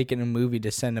movie. They're making a movie to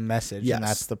send a message, and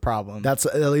that's the problem. At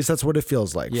least that's what it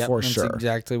feels like, for sure. That's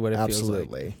exactly what it feels like.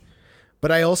 Absolutely.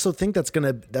 But I also think that's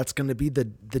gonna be the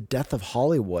death of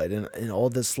Hollywood and all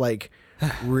this like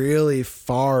really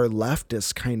far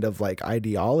leftist kind of like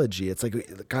ideology. It's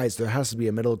like, guys, there has to be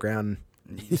a middle ground.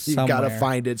 You gotta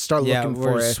find it. Start looking for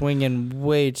it. We're swinging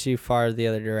way too far the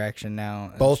other direction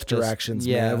now. Both directions,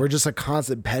 man. We're just a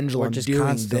constant pendulum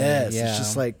doing this. Yeah. It's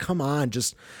just like, come on,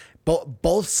 just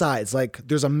both sides. Like,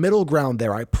 there's a middle ground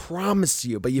there. I promise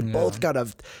you. But you both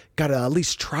gotta at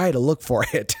least try to look for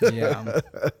it. Yeah.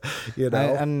 You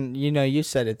know. And you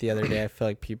said it the other day. I feel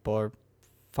like people are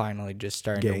finally just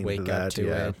starting to wake up to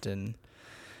it and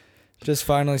just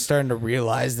finally starting to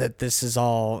realize that this is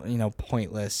all,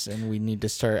 pointless, and we need to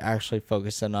start actually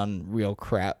focusing on real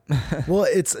crap. Well,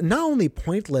 it's not only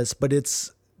pointless, but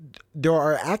there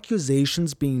are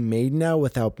accusations being made now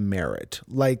without merit.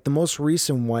 Like, the most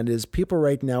recent one is people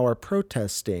right now are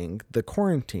protesting the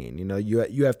quarantine.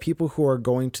 You have people who are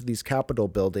going to these Capitol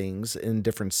buildings in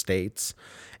different states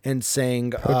and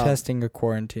saying protesting a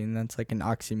quarantine. That's like an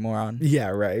oxymoron. Yeah,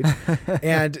 right.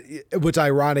 And what's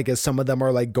ironic is some of them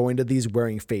are like going to these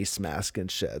wearing face masks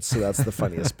and shit. So that's the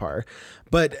funniest part.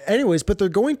 But anyways, they're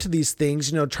going to these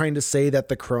things, trying to say that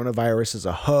the coronavirus is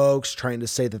a hoax, trying to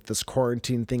say that this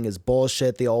quarantine thing is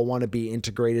bullshit. They all want to be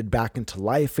integrated back into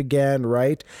life again,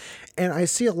 right? And I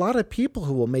see a lot of people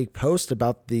who will make posts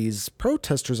about these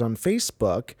protesters on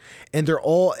Facebook, and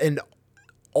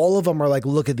all of them are like,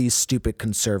 look at these stupid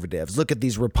conservatives. Look at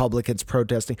these Republicans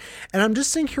protesting. And I'm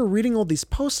just sitting here reading all these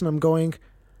posts and I'm going,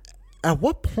 at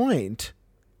what point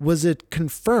was it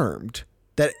confirmed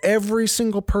that every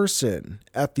single person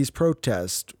at these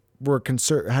protests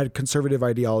had conservative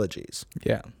ideologies?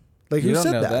 Yeah. Like, who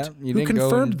said that? Who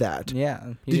confirmed that?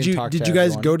 Yeah. Did you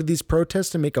guys go to these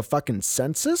protests and make a fucking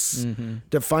census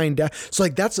to find out? So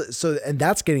like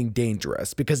that's getting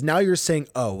dangerous, because now you're saying,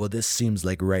 oh, well, this seems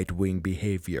like right-wing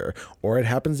behavior, or it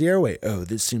happens the other way. Oh,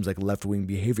 this seems like left-wing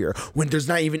behavior, when there's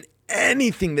not even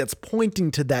anything that's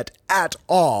pointing to that at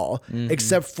all,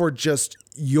 except for just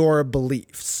your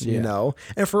beliefs,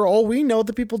 and for all we know,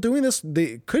 the people doing this,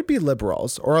 they could be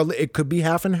liberals, or it could be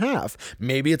half and half.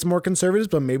 Maybe it's more conservatives,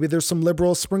 but maybe there's some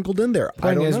liberals sprinkled in there.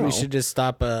 I don't know. We should just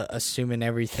stop assuming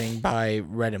everything by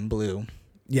red and blue.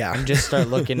 Yeah. And just start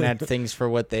looking at things for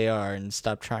what they are and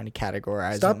stop trying to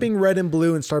categorize Stop them. being red and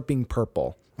blue and start being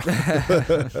purple.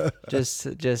 Just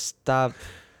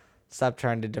stop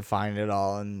trying to define it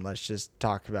all, and let's just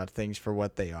talk about things for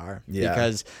what they are.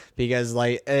 Yeah. Because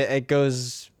like it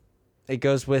goes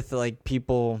with like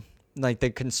people like the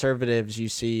conservatives you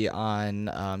see on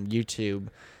YouTube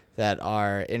that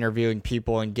are interviewing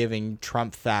people and giving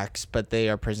Trump facts, but they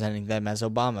are presenting them as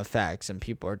Obama facts, and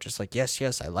people are just like,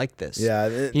 yes, I like this. Yeah,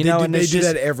 and they do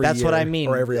that every year. That's what I mean.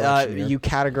 Or every election year. You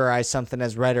categorize something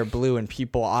as red or blue, and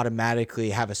people automatically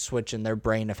have a switch in their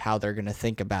brain of how they're going to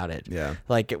think about it. Yeah,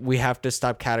 like we have to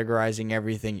stop categorizing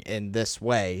everything in this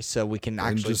way, so we can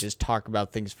actually just talk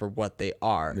about things for what they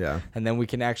are. Yeah, and then we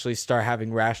can actually start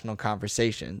having rational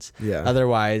conversations. Yeah.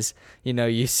 Otherwise,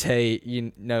 you say,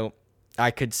 I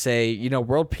could say,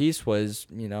 world peace was,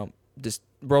 just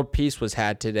world peace was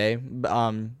had today,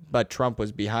 but Trump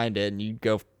was behind it, and you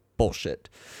go bullshit.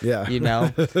 Yeah.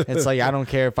 It's like, I don't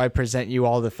care if I present you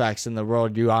all the facts in the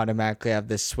world, you automatically have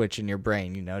this switch in your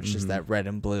brain, it's just that red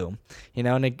and blue,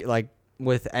 and it, like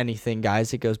with anything,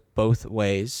 guys, it goes both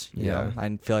ways.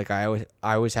 I feel like I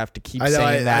always have to keep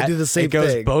saying that. I do the same thing. It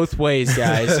goes both ways,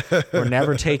 guys. We're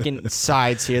never taking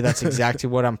sides here. That's exactly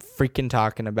what I'm freaking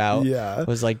talking about. Yeah. It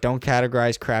was like, don't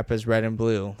categorize crap as red and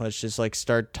blue. Let's just like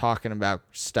start talking about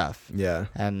stuff. Yeah.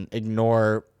 And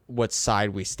ignore what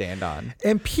side we stand on.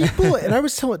 And people, and I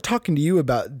was talking to you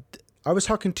about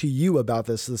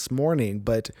this morning,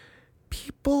 but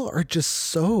people are just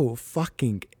so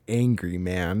fucking angry,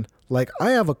 man. Like, I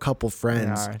have a couple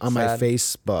friends on my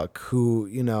Facebook who,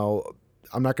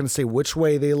 I'm not going to say which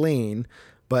way they lean,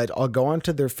 but I'll go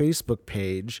onto their Facebook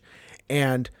page,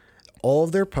 and all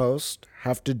of their posts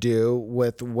have to do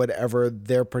with whatever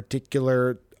their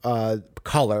particular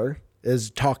color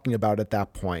is talking about at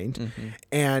that point.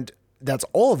 And that's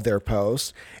all of their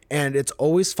posts. And it's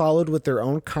always followed with their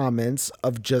own comments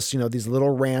of just, these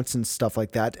little rants and stuff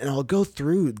like that. And I'll go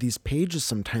through these pages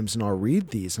sometimes and I'll read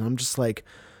these, and I'm just like,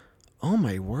 oh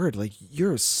my word, like,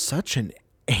 you're such an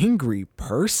angry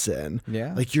person.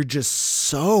 Yeah. Like, you're just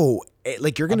so,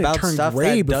 like, you're going to turn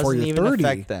gray before you're 30. Doesn't even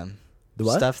affect them.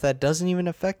 What? Stuff that doesn't even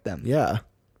affect them. Yeah.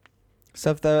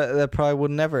 Stuff that probably would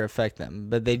never affect them,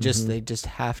 but they just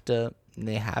have to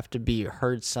be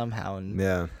heard somehow. And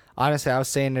yeah. honestly, I was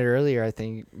saying it earlier. I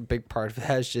think a big part of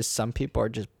that is just some people are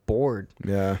just bored.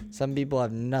 Yeah. Some people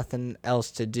have nothing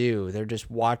else to do. They're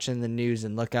just watching the news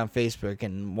and looking on Facebook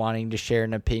and wanting to share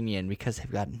an opinion because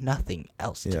they've got nothing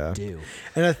else to do.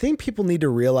 And I think people need to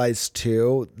realize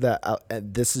too that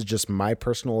this is just my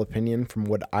personal opinion from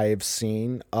what I've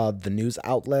seen of the news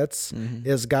outlets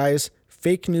is, guys,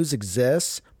 fake news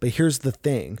exists, but here's the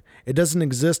thing. It doesn't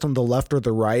exist on the left or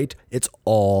the right. It's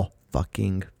all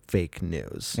fucking fake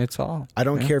news. It's all. I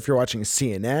don't care if you're watching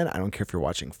CNN. I don't care if you're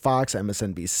watching Fox,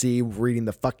 MSNBC, reading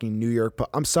the fucking New York Post.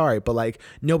 I'm sorry, but like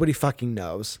nobody fucking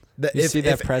knows. You see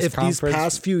that press conference? If these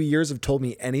past few years have told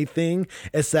me anything,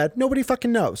 it's that nobody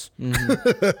fucking knows.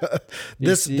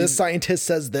 This scientist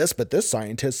says this, but this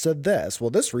scientist said this. Well,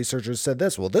 this researcher said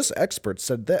this. Well, this expert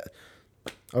said this.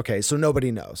 Okay, so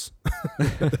nobody knows.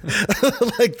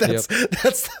 Like that's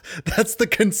the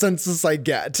consensus I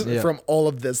get from all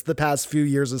of this, the past few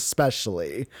years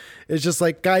especially. It's just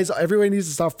like, guys, everybody needs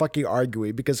to stop fucking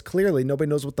arguing because clearly nobody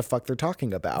knows what the fuck they're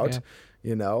talking about.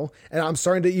 You know, and I'm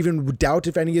starting to even doubt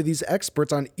if any of these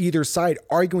experts on either side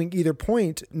arguing either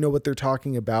point know what they're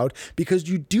talking about, because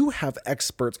you do have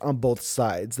experts on both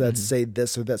sides that say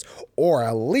this or this, or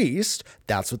at least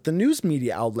that's what the news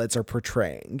media outlets are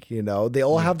portraying. You know, they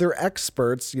all have their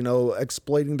experts, you know,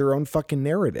 exploiting their own fucking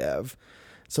narrative.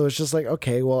 So it's just like,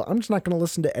 okay, well, I'm just not going to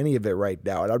listen to any of it right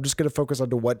now. And I'm just going to focus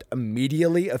on to what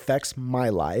immediately affects my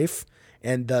life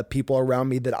and the people around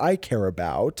me that I care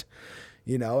about.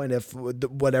 You know, and if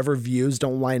whatever views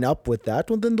don't line up with that,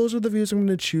 well, then those are the views I'm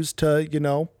going to choose to, you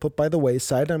know, put by the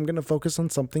wayside. I'm going to focus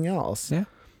on something else. Yeah.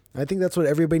 I think that's what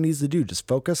everybody needs to do. Just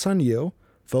focus on you,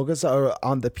 focus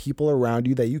on the people around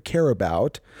you that you care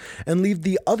about, and leave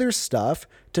the other stuff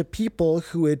to people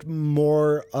who it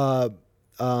more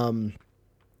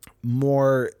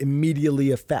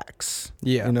immediately affects.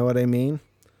 Yeah. You know what I mean?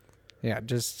 Yeah.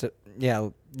 Just,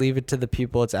 leave it to the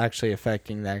people it's actually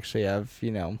affecting that actually have,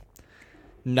 you know,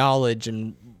 knowledge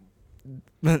and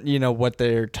you know what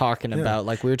they're talking about.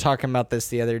 Like we were talking about this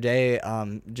the other day,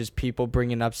 just people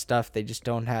bringing up stuff they just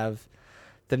don't have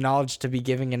the knowledge to be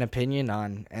giving an opinion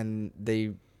on, and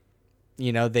they,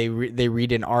 you know, they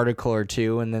read an article or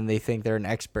two and then they think they're an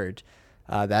expert.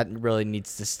 That really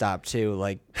needs to stop too.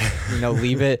 Like, you know,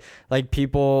 leave it like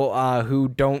people who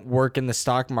don't work in the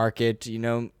stock market, you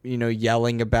know,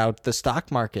 yelling about the stock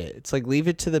market. It's like, leave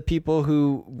it to the people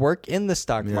who work in the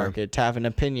stock market to have an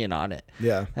opinion on it.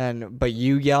 Yeah. But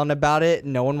you yelling about it,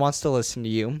 no one wants to listen to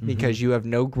you because you have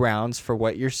no grounds for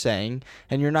what you're saying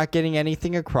and you're not getting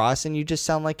anything across, and you just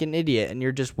sound like an idiot and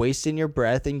you're just wasting your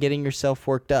breath and getting yourself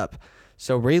worked up.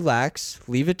 So relax,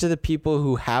 leave it to the people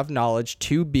who have knowledge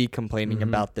to be complaining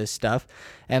about this stuff.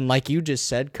 And like you just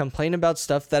said, complain about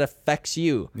stuff that affects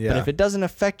you. Yeah. But if it doesn't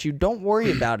affect you, don't worry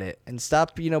about it, and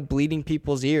stop, you know, bleeding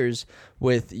people's ears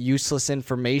with useless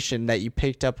information that you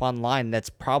picked up online that's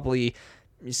probably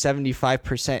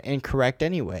 75% incorrect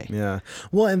anyway. Yeah.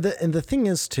 Well, and the thing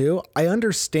is too, I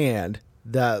understand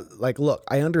that, like, look,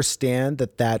 I understand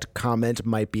that comment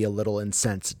might be a little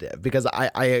insensitive, because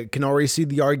I can already see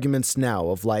the arguments now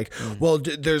of like, well,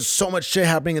 there's so much shit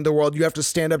happening in the world, you have to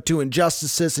stand up to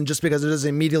injustices, and just because it doesn't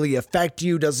immediately affect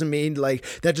you doesn't mean, like,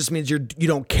 that just means you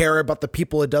don't care about the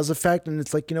people it does affect. And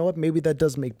it's like, you know what, maybe that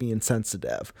does make me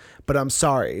insensitive, but I'm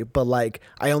sorry, but like,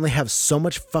 I only have so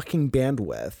much fucking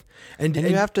bandwidth, and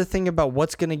you have to think about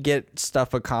what's gonna get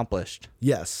stuff accomplished.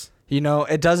 Yes. You know,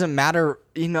 it doesn't matter,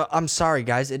 you know, I'm sorry,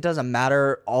 guys. It doesn't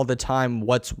matter all the time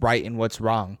what's right and what's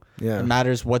wrong. Yeah. It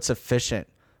matters what's efficient,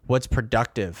 what's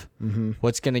productive,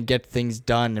 what's going to get things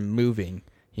done and moving,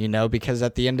 you know, because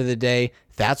at the end of the day,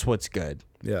 that's what's good.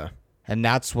 Yeah. And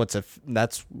that's what's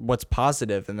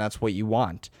positive, and that's what you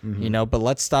want, you know. But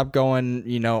let's stop going,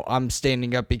 you know, I'm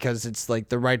standing up because it's like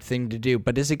the right thing to do.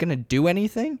 But is it going to do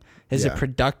anything? Is it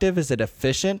productive? Is it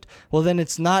efficient? Well, then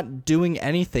it's not doing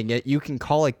anything. You can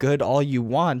call it good all you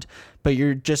want, but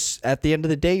you're just, at the end of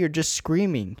the day, you're just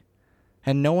screaming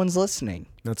and no one's listening.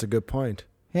 That's a good point.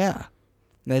 Yeah.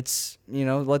 It's, you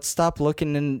know, let's stop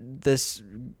looking in this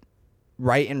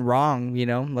right and wrong, you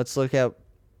know. Let's look at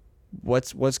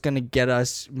what's going to get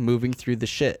us moving through the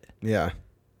shit. Yeah.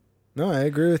 No, I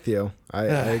agree with you. I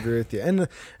agree with you. And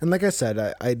like I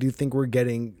said, I do think we're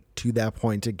getting to that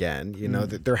point again, you know,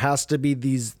 that there has to be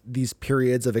these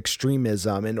periods of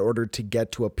extremism in order to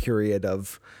get to a period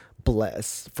of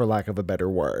bliss, for lack of a better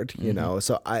word, you know?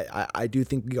 So I do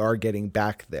think we are getting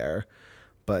back there,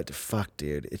 but fuck,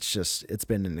 dude, it's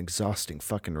been an exhausting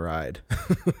fucking ride.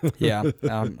 Yeah.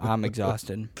 I'm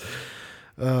exhausted.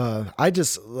 I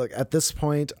just, look, at this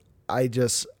point,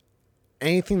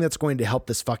 anything that's going to help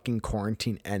this fucking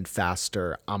quarantine end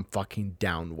faster, I'm fucking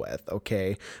down with.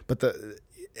 Okay. But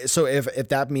so if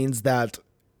that means that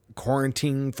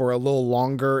quarantine for a little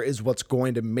longer is what's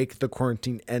going to make the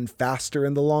quarantine end faster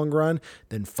in the long run,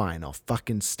 then fine, I'll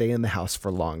fucking stay in the house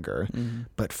for longer.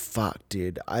 But fuck,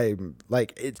 dude, I'm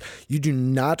like, you do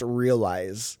not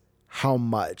realize how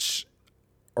much,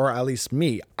 or at least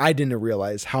me, I didn't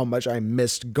realize how much I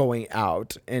missed going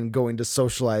out and going to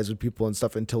socialize with people and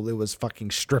stuff until it was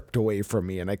fucking stripped away from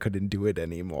me and I couldn't do it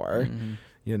anymore.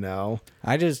 You know,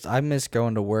 I miss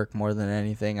going to work more than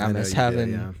anything. I miss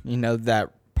having,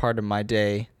 that part of my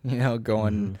day,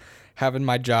 going, having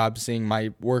my job, seeing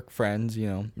my work friends,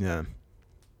 Yeah.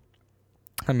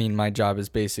 I mean, my job is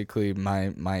basically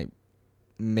my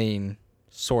main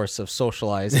source of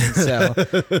socializing. So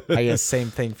I guess same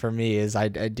thing for me is I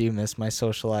do miss my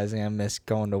socializing. I miss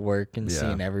going to work and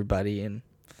seeing everybody. And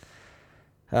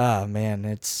oh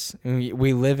man,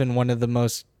 we live in one of the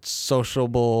most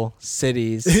sociable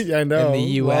cities I know. in the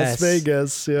U.S. Las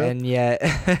Vegas, yeah. And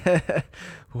yet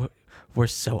we're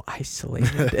so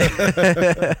isolated.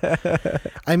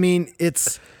 I mean,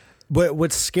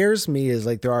 what scares me is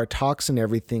like there are talks and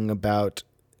everything about,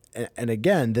 and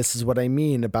again, this is what I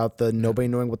mean about the nobody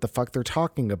knowing what the fuck they're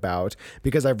talking about,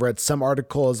 because I've read some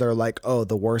articles that are like, oh,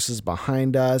 the worst is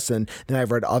behind us. And then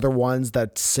I've read other ones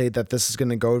that say that this is going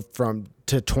to go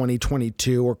to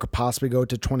 2022 or could possibly go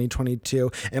to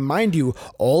 2022. And mind you,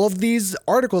 all of these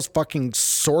articles fucking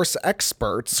source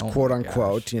experts, quote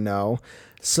unquote,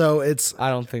 So I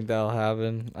don't think that'll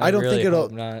happen. I don't think it'll.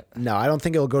 Not. No, I don't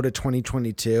think it'll go to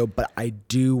 2022. But I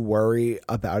do worry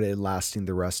about it lasting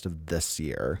the rest of this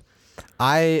year.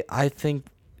 I think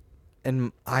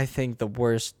the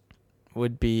worst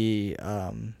would be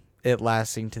it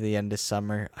lasting to the end of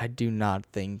summer. I do not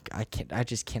think I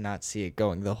just cannot see it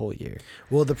going the whole year.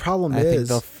 Well, the problem I think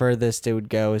the furthest it would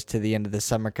go is to the end of the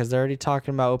summer because they're already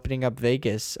talking about opening up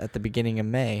Vegas at the beginning of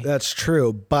May. That's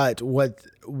true. But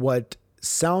what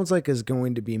sounds like is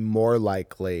going to be more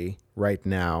likely right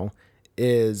now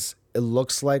is it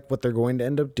looks like what they're going to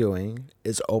end up doing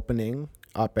is opening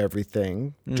up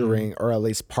everything during, or at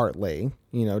least partly,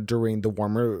 during the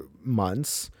warmer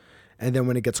months. And then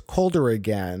when it gets colder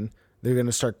again, they're going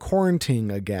to start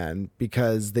quarantining again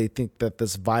because they think that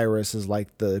this virus is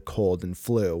like the cold and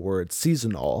flu where it's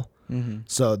seasonal.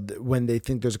 So when they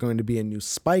think there's going to be a new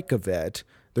spike of it,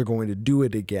 they're going to do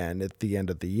it again at the end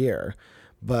of the year.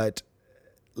 But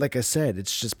like I said,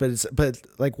 but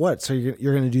like what? So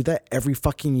you're going to do that every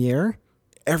fucking year?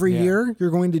 Every year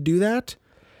you're going to do that?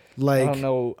 Like, I don't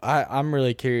know. I'm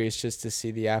really curious just to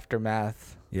see the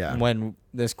aftermath. Yeah. When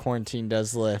this quarantine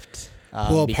does lift.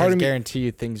 Well, because I guarantee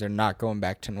you things are not going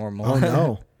back to normal. Oh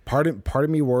no. Part of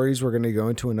me worries we're going to go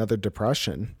into another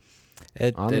depression.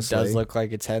 It does look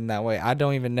like it's heading that way. I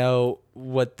don't even know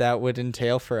what that would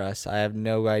entail for us. I have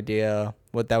no idea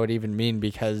what that would even mean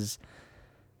because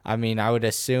I mean, I would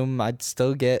assume I'd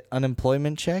still get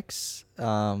unemployment checks.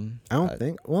 I don't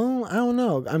think. Well, I don't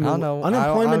know. I mean, I don't know.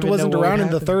 Unemployment wasn't around in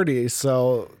the happened. 30s,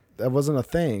 so that wasn't a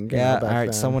thing. Yeah. Back All right.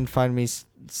 then. Someone find me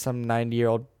some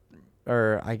 90-year-old,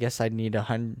 or I guess I'd need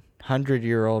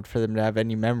 100-year-old for them to have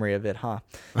any memory of it, huh?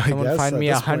 Someone find me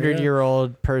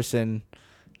 100-year-old person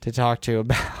to talk to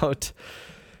about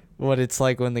what it's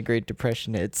like when the Great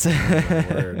Depression hits.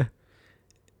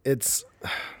 It's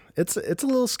a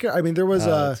little scary. I mean,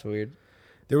 that's weird.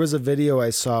 There was a video I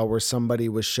saw where somebody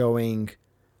was showing,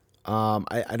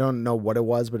 I don't know what it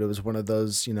was, but it was one of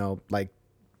those, like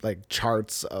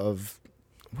charts of,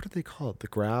 what are they called? The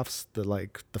graphs, the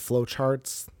flow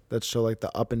charts that show like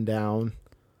the up and down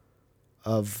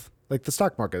of like the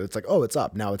stock market. It's like, oh, it's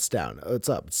up. Now it's down. Oh, it's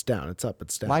up. It's down. It's up.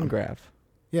 It's down. Line graph.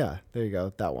 Yeah, there you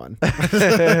go. That one.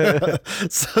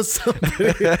 So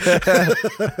somebody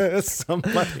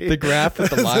The graph with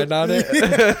the line on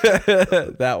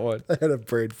it. That one. I had a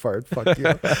brain fart. Fuck you.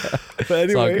 But It's all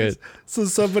anyways, good. so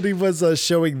somebody was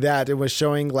showing that. It was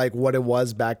showing like what it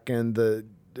was back in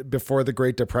before the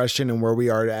Great Depression and where we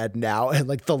are at now, and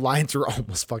like the lines were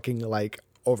almost fucking like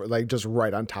over, like just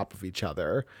right on top of each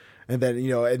other. And then,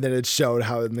 and then it showed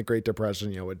how in the Great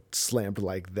Depression, it slammed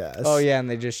like this. Oh yeah, and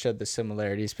they just showed the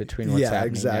similarities between what's happening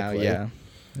exactly. now. Yeah,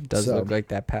 it does look like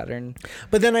that pattern.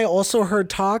 But then I also heard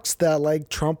talks that like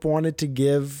Trump wanted to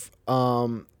give,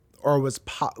 or was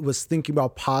thinking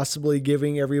about possibly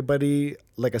giving everybody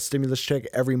like a stimulus check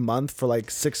every month for like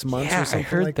 6 months or something I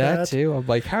heard like that too. I'm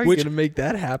like, how are you gonna make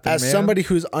that happen? As man? somebody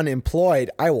who's unemployed,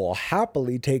 I will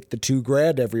happily take the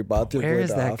 $2,000 every month. Where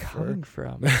is that coming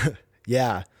from?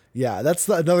 Yeah, that's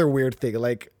another weird thing.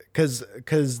 Like, because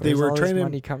they Where's were all trying this to.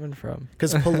 money coming from?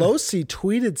 Because Pelosi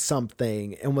tweeted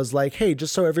something and was like, "Hey,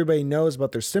 just so everybody knows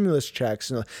about their stimulus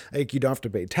checks, like you don't have to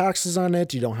pay taxes on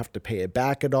it, you don't have to pay it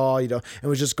back at all, and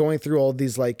was just going through all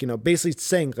these like, basically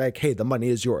saying like, hey, the money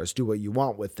is yours, do what you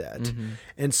want with it." Mm-hmm.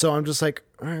 And so I'm just like,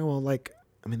 all right, well, like,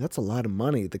 I mean, that's a lot of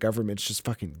money the government's just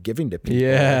fucking giving to people.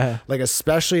 Yeah. Like,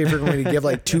 especially if you're going to give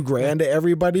like $2,000 to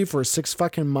everybody for 6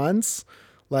 fucking months,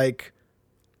 like.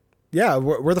 Yeah,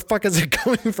 where the fuck is it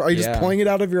coming from? Are you just pulling it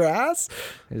out of your ass?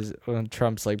 When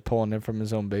Trump's like pulling it from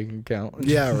his own bank account.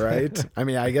 Yeah, right. I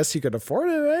mean, I guess you could afford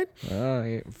it,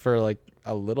 right? For like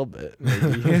a little bit,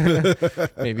 maybe.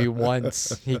 Maybe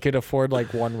once. He could afford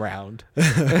like one round.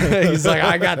 He's like,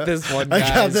 I got this one, guys.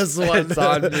 I got this one. It's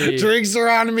on me. Drinks are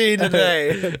on me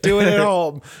today. Do it at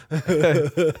home.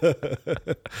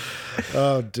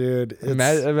 Oh, dude.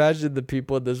 Imagine the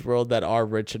people in this world that are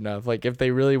rich enough. Like, if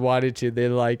they really wanted to, they're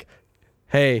like,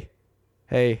 hey,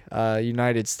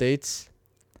 United States,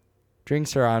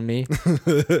 drinks are on me.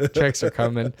 Checks are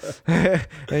coming. And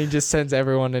he just sends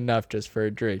everyone enough just for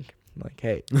a drink. I'm like,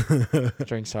 hey,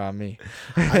 drinks are on me.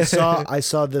 I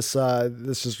saw this,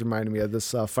 this just reminded me of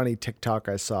this funny TikTok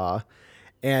I saw.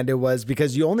 And it was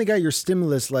because you only got your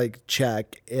stimulus like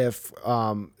check if,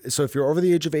 so if you're over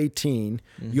the age of 18,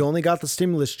 you only got the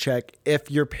stimulus check if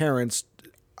your parents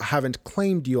haven't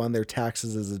claimed you on their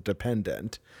taxes as a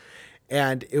dependent.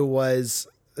 And it was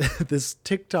this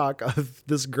TikTok of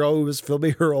this girl who was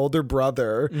filming her older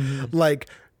brother, like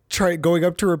going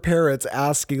up to her parents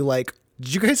asking like,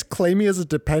 did you guys claim me as a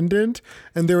dependent?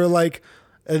 And they were like,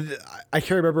 I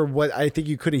can't remember what, I think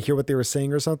you couldn't hear what they were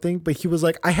saying or something, but he was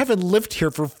like, I haven't lived here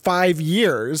for 5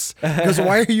 years. Because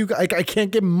why are you, I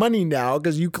can't get money now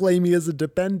because you claim me as a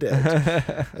dependent.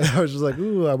 And I was just like,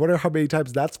 ooh, I wonder how many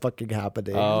times that's fucking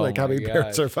happening. Oh, like how many gosh.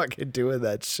 parents are fucking doing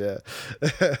that shit.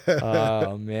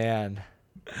 Oh, man.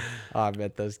 Oh, I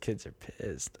bet those kids are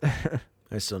pissed.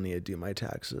 I still need to do my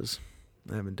taxes.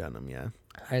 I haven't done them yet.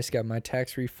 I just got my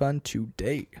tax refund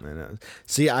today. I know.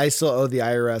 See, I still owe the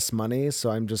IRS money, so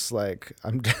I'm just like,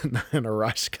 I'm not in a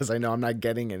rush because I know I'm not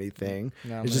getting anything.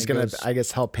 No, it's just going to, I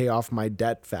guess, help pay off my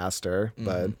debt faster.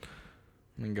 But I'm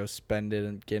going to go spend it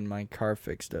and get my car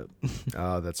fixed up.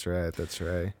 Oh, that's right. That's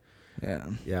right. Yeah.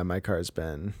 Yeah, my car's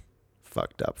been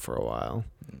fucked up for a while,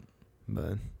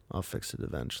 but I'll fix it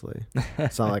eventually.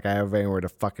 It's not like I have anywhere to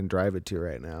fucking drive it to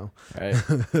right now. Right.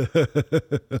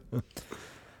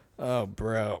 Oh,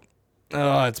 bro.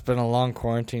 Oh, it's been a long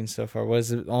quarantine so far.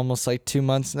 Was it almost like 2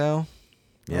 months now?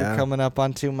 Yeah. We're coming up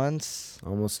on 2 months.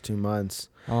 Almost 2 months.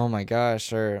 Oh my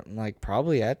gosh, or like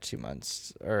probably at 2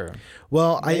 months, or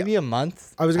maybe a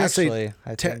month. I was gonna say,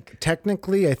 I think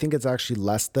technically, I think it's actually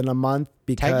less than a month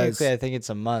because technically I think it's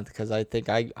a month because I think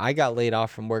I got laid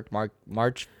off from work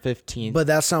March 15th. But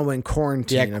that's not when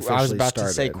quarantine officially started. I was about to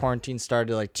say quarantine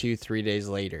started like 2-3 days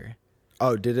later.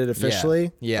 Oh, did it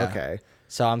officially? Yeah. Okay.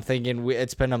 So I'm thinking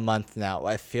it's been a month now.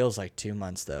 It feels like 2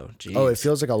 months though. Jeez. Oh, it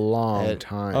feels like a long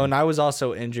time. Oh, and I was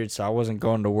also injured, so I wasn't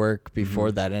going to work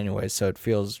before that anyway. So it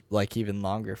feels like even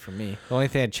longer for me. The only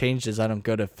thing that changed is I don't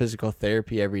go to physical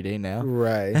therapy every day now.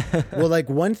 Right. Well, like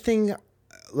one thing,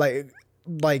 like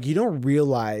you don't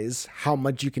realize how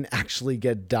much you can actually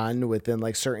get done within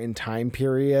like certain time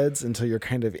periods until you're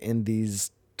kind of in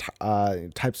these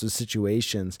types of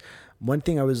situations. One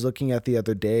thing I was looking at the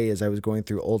other day is I was going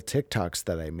through old TikToks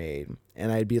that I made,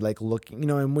 and I'd be like looking,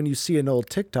 and when you see an old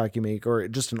TikTok you make or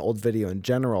just an old video in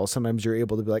general, sometimes you're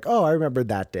able to be like, oh, I remember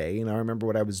that day. I remember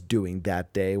what I was doing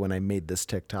that day when I made this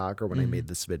TikTok or when I made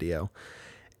this video.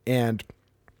 And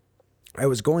I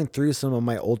was going through some of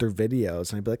my older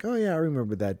videos and I'd be like, oh yeah, I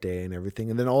remember that day and everything.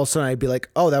 And then all of a sudden I'd be like,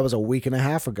 oh, that was a week and a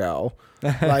half ago.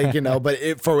 Like, but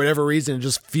for whatever reason, it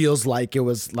just feels like it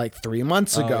was like 3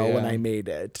 months ago when I made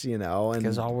it, and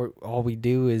because all we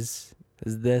do is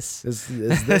this. Is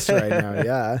this right now.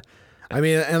 Yeah. I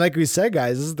mean, and like we said,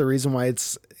 guys, this is the reason why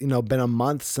it's, been a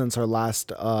month since our last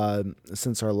podcast.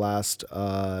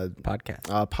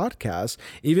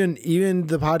 Even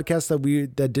the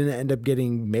podcast that didn't end up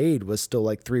getting made was still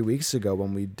like 3 weeks ago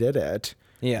when we did it.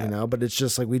 Yeah. But it's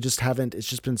just like it's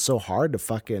just been so hard to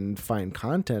fucking find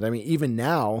content. I mean, even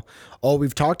now, all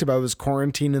we've talked about was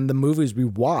quarantine and the movies we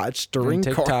watched during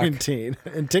quarantine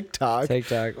and TikTok.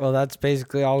 Well, that's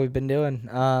basically all we've been doing.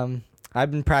 I've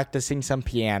been practicing some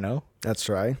piano. That's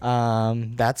right.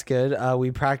 That's good.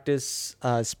 We practice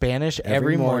Spanish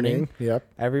every morning. Yep.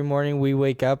 Every morning we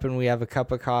wake up and we have a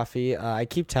cup of coffee. I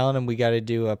keep telling him we got to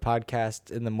do a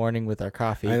podcast in the morning with our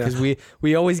coffee because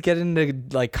we always get into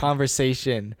like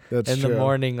conversation the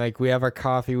morning. Like we have our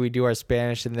coffee, we do our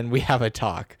Spanish, and then we have a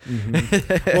talk.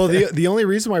 Mm-hmm. Well, the only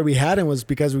reason why we had him was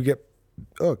because we get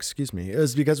Oh, excuse me. It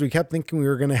was because we kept thinking we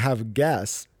were going to have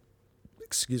guests.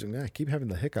 Excuse me, I keep having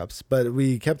the hiccups, but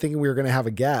we kept thinking we were going to have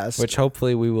a guest. Which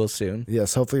hopefully we will soon.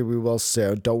 Yes, hopefully we will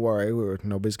soon. Don't worry,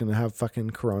 nobody's going to have fucking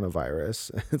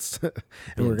coronavirus.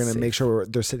 And we're going to make sure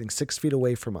they're sitting 6 feet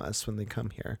away from us when they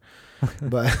come here.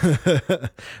 but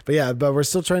but we're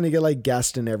still trying to get like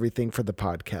guests and everything for the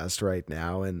podcast right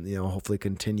now, and hopefully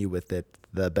continue with it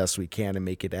the best we can and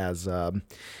make it as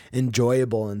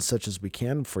enjoyable and such as we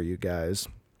can for you guys.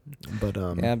 But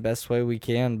best way we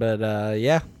can. But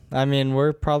I mean,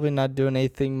 we're probably not doing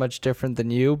anything much different than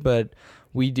you, but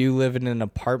we do live in an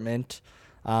apartment.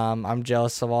 I'm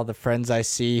jealous of all the friends I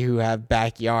see who have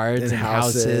backyards and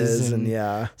houses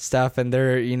and stuff, and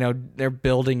they're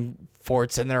building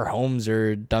forts in their homes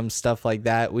or dumb stuff like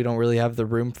that. We don't really have the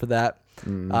room for that.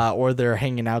 Or they're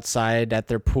hanging outside at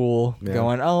their pool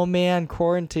going, oh man,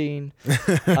 quarantine.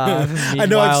 I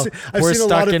know we're seen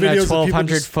stuck a lot of in videos a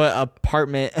 1,200-foot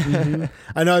apartment.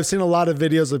 I know I've seen a lot of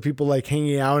videos of people like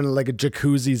hanging out in like a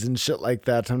jacuzzis and shit like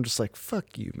that. I'm just like,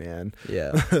 fuck you, man.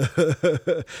 Yeah.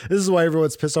 This is why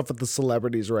everyone's pissed off at the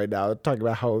celebrities right now, talking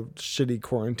about how shitty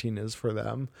quarantine is for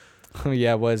them.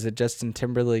 Yeah, was it Justin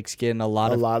Timberlake's getting a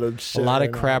lot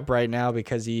of crap right now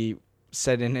because he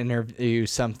said in an interview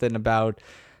something about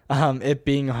it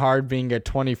being hard being a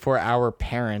 24-hour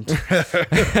parent.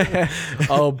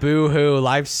 Oh, boo-hoo.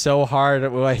 Life's so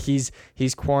hard. Well, he's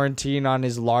quarantined on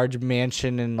his large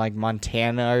mansion in like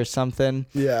Montana or something.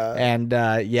 Yeah. And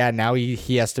now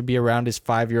he has to be around his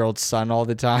 5-year-old son all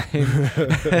the time.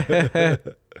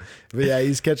 But yeah,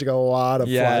 he's catching a lot of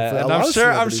flack. And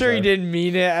I'm sure he didn't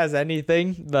mean it as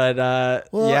anything, but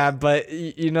but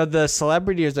the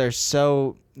celebrities are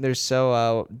so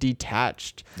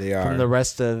detached from the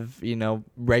rest of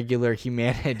regular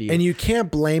humanity, and you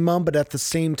can't blame them. But at the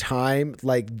same time,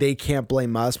 like they can't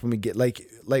blame us when we get like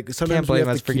sometimes can't blame we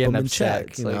have us to for keep getting them in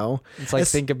upset. check. It's like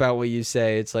think about what you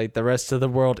say. It's like the rest of the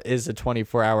world is a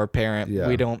 24-hour parent. Yeah.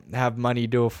 We don't have money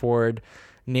to afford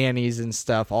nannies and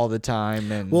stuff all the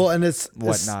time and it's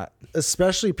whatnot.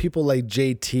 Especially people like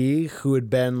JT who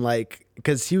had been like,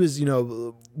 because he was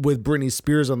with Britney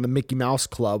Spears on the Mickey Mouse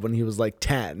Club when he was like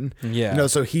 10. Yeah.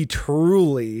 So he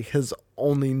truly has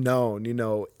only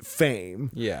known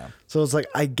fame. Yeah. So it's like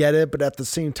I get it, but at the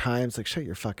same time it's like shut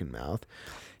your fucking mouth.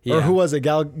 Yeah. Or who was it?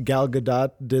 Gal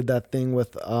Gadot did that thing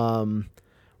with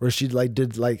where she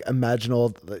did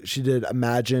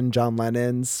Imagine John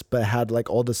Lennon's, but had like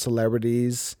all the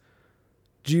celebrities.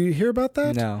 Did you hear about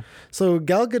that? No. So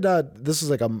Gal Gadot, this was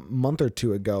like a month or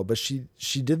two ago, but she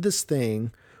did this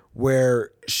thing where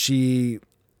she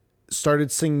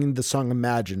started singing the song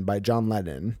Imagine by John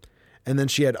Lennon, and then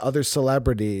she had other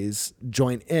celebrities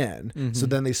join in. Mm-hmm. So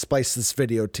then they spliced this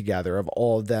video together of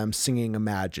all of them singing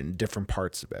Imagine, different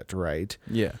parts of it, right?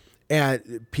 Yeah.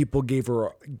 And people gave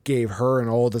her and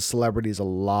all the celebrities a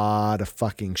lot of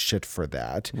fucking shit for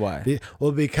that. Why?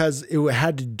 Well, because it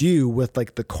had to do with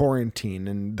like the quarantine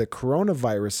and the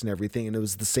coronavirus and everything. And it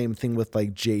was the same thing with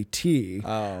like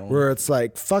JT, where it's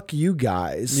like, fuck you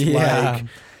guys. Yeah. Like,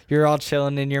 you're all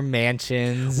chilling in your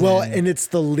mansions. Well, and it's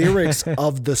the lyrics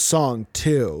of the song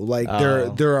too. Like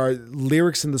there are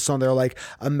lyrics in the song that are like,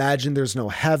 imagine there's no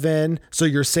heaven. So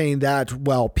you're saying that,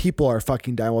 well, people are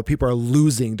fucking dying. Well, people are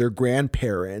losing their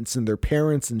grandparents and their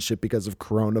parents and shit because of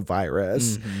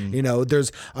coronavirus. Mm-hmm.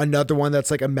 There's another one that's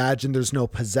like, imagine there's no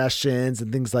possessions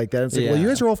and things like that. It's like, well, you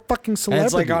guys are all fucking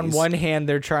celebrities. And it's like on one hand,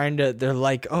 they're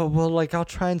like, oh, well, like I'll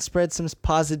try and spread some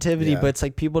positivity, but it's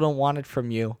like people don't want it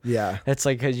from you. Yeah. It's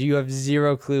like, because you have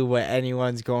zero clue what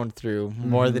anyone's going through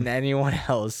more than anyone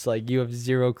else. Like you have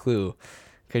zero clue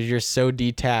because you're so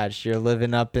detached. You're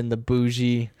living up in the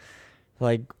bougie,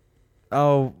 like,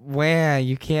 oh, wow,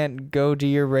 you can't go to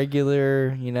your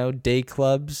regular, day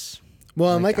clubs.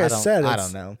 Well, and like I said, I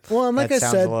don't know. Well, and like that I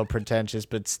sounds said, a little pretentious,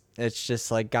 but it's just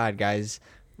like, God, guys,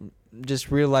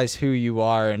 just realize who you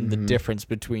are and the difference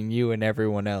between you and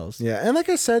everyone else. Yeah, and like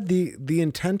I said, the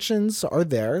intentions are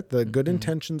there. The good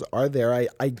intentions are there.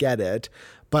 I get it.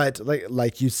 But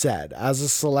like you said, as a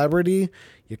celebrity,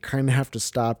 you kind of have to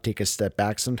stop, take a step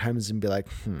back sometimes and be like,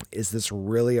 is this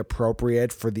really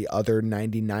appropriate for the other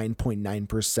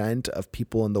 99.9% of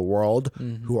people in the world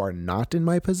who are not in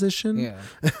my position? Yeah.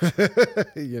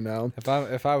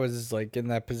 If I was like in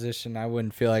that position, I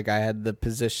wouldn't feel like I had the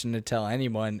position to tell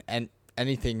anyone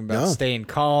anything about staying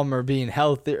calm or being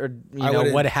healthy or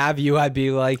what have you. I'd be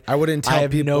like, I wouldn't tell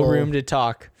people, no room to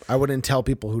talk. I wouldn't tell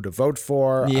people who to vote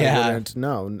for. Yeah. I wouldn't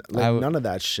none of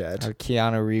that shit.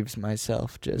 Keanu Reeves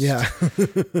myself, just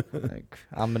like,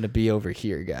 I'm gonna be over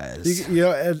here, guys.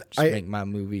 And I make my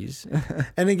movies.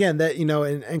 And again, that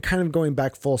and kind of going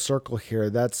back full circle here,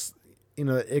 that's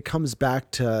it comes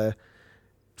back to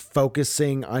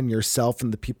focusing on yourself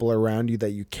and the people around you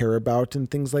that you care about and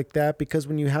things like that. Because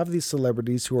when you have these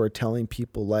celebrities who are telling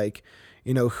people like,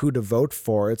 who to vote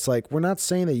for, it's like, we're not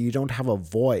saying that you don't have a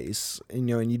voice, and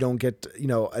you don't get,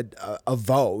 a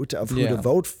vote of who to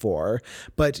vote for,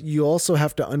 but you also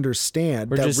have to understand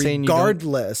that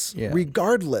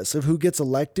regardless of who gets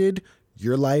elected,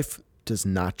 your life does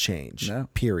not change. No.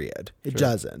 Period. It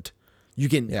doesn't. You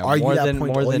can argue that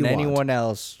point more than anyone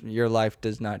else. Your life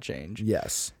does not change.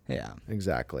 Yes. Yeah.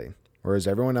 Exactly. Whereas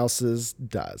everyone else's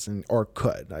does, or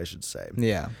could, I should say.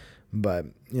 Yeah. But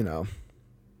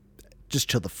just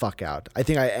chill the fuck out. I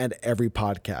think I end every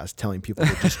podcast telling people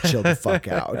to just chill the fuck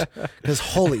out. Because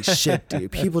holy shit,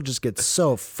 dude, people just get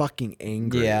so fucking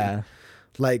angry. Yeah.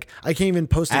 Like, I can't even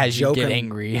post a joke. You get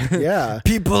angry. Yeah.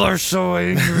 People are so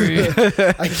angry.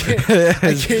 I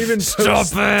can't even Stop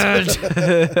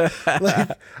it.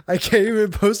 Like, I can't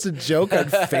even post a joke on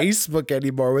Facebook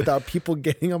anymore without people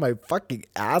getting on my fucking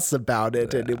ass about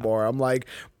it anymore. I'm like,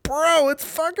 bro, it's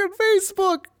fucking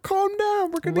Facebook. Calm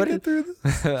down. We're going to get through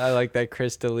this. I like that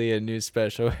Chris D'Elia news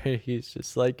special where he's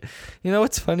just like,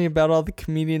 what's funny about all the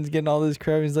comedians getting all this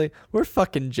crap? He's like, we're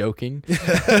fucking joking.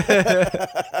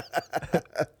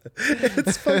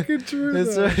 It's fucking true.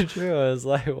 It's so true. I was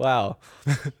like, wow.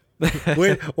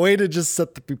 way to just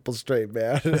set the people straight,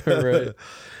 man. Right.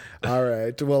 All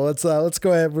right. Well, let's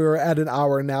go ahead. We're at an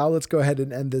hour now. Let's go ahead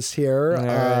and end this here.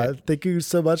 Right. Thank you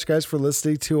so much, guys, for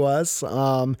listening to us.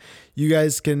 You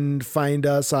guys can find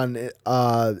us on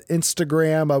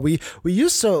Instagram. We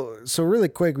used so really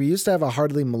quick. We used to have a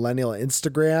Hardly Millennial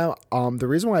Instagram. The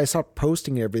reason why I stopped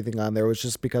posting everything on there was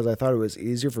just because I thought it was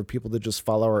easier for people to just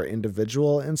follow our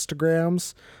individual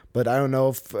Instagrams. But I don't know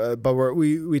if. But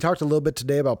we talked a little bit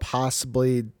today about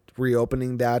possibly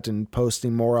reopening that and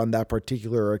posting more on that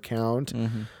particular account.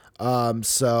 Mm-hmm.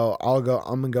 So I'm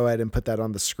gonna go ahead and put that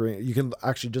on the screen. You can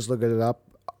actually just look it up.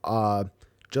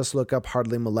 Just look up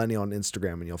Hardly Millennial on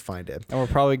Instagram and you'll find it. And we're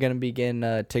probably going to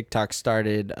begin TikTok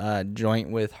started joint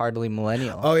with Hardly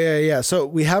Millennial. Oh, yeah. So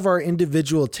we have our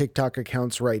individual TikTok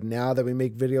accounts right now that we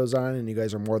make videos on, and you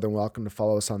guys are more than welcome to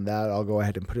follow us on that. I'll go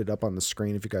ahead and put it up on the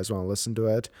screen if you guys want to listen to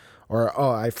it. Or,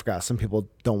 I forgot. Some people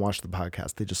don't watch the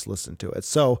podcast. They just listen to it.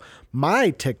 So my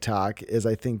TikTok is,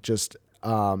 I think, just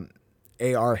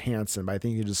AR Hansen, but I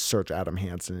think you just search Adam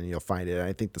Hansen and you'll find it. And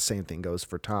I think the same thing goes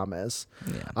for Thomas.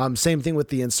 Yeah. Same thing with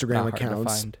the Instagram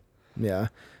accounts. Yeah.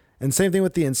 And same thing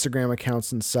with the Instagram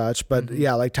accounts and such. But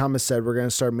yeah, like Thomas said, we're going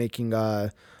to start making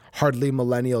Hardly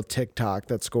Millennial TikTok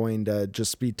that's going to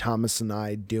just be Thomas and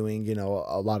I doing,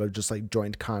 a lot of just like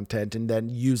joint content, and then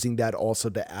using that also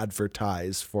to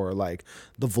advertise for like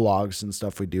the vlogs and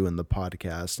stuff we do in the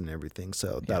podcast and everything.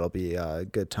 So that'll be a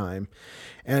good time.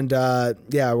 And I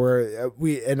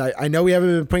know we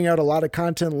haven't been putting out a lot of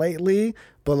content lately,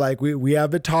 but like we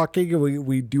have been talking, and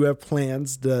we do have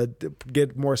plans to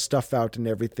get more stuff out and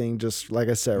everything. Just like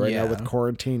I said, right now with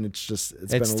quarantine, it's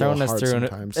been a little hard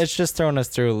sometimes. It's just throwing us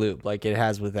through a loop like it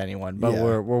has with anyone, but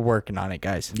we're working on it,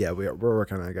 guys. Yeah, we're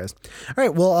working on it, guys. All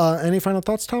right. Well, any final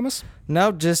thoughts, Thomas?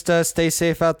 No, just stay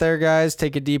safe out there, guys.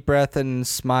 Take a deep breath and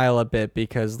smile a bit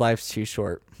because life's too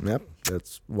short. Yep.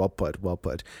 That's well put. All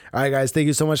right, guys. Thank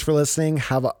you so much for listening.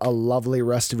 Have a lovely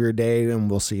rest of your day, and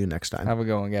we'll see you next time. Have a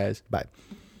good one, guys. Bye.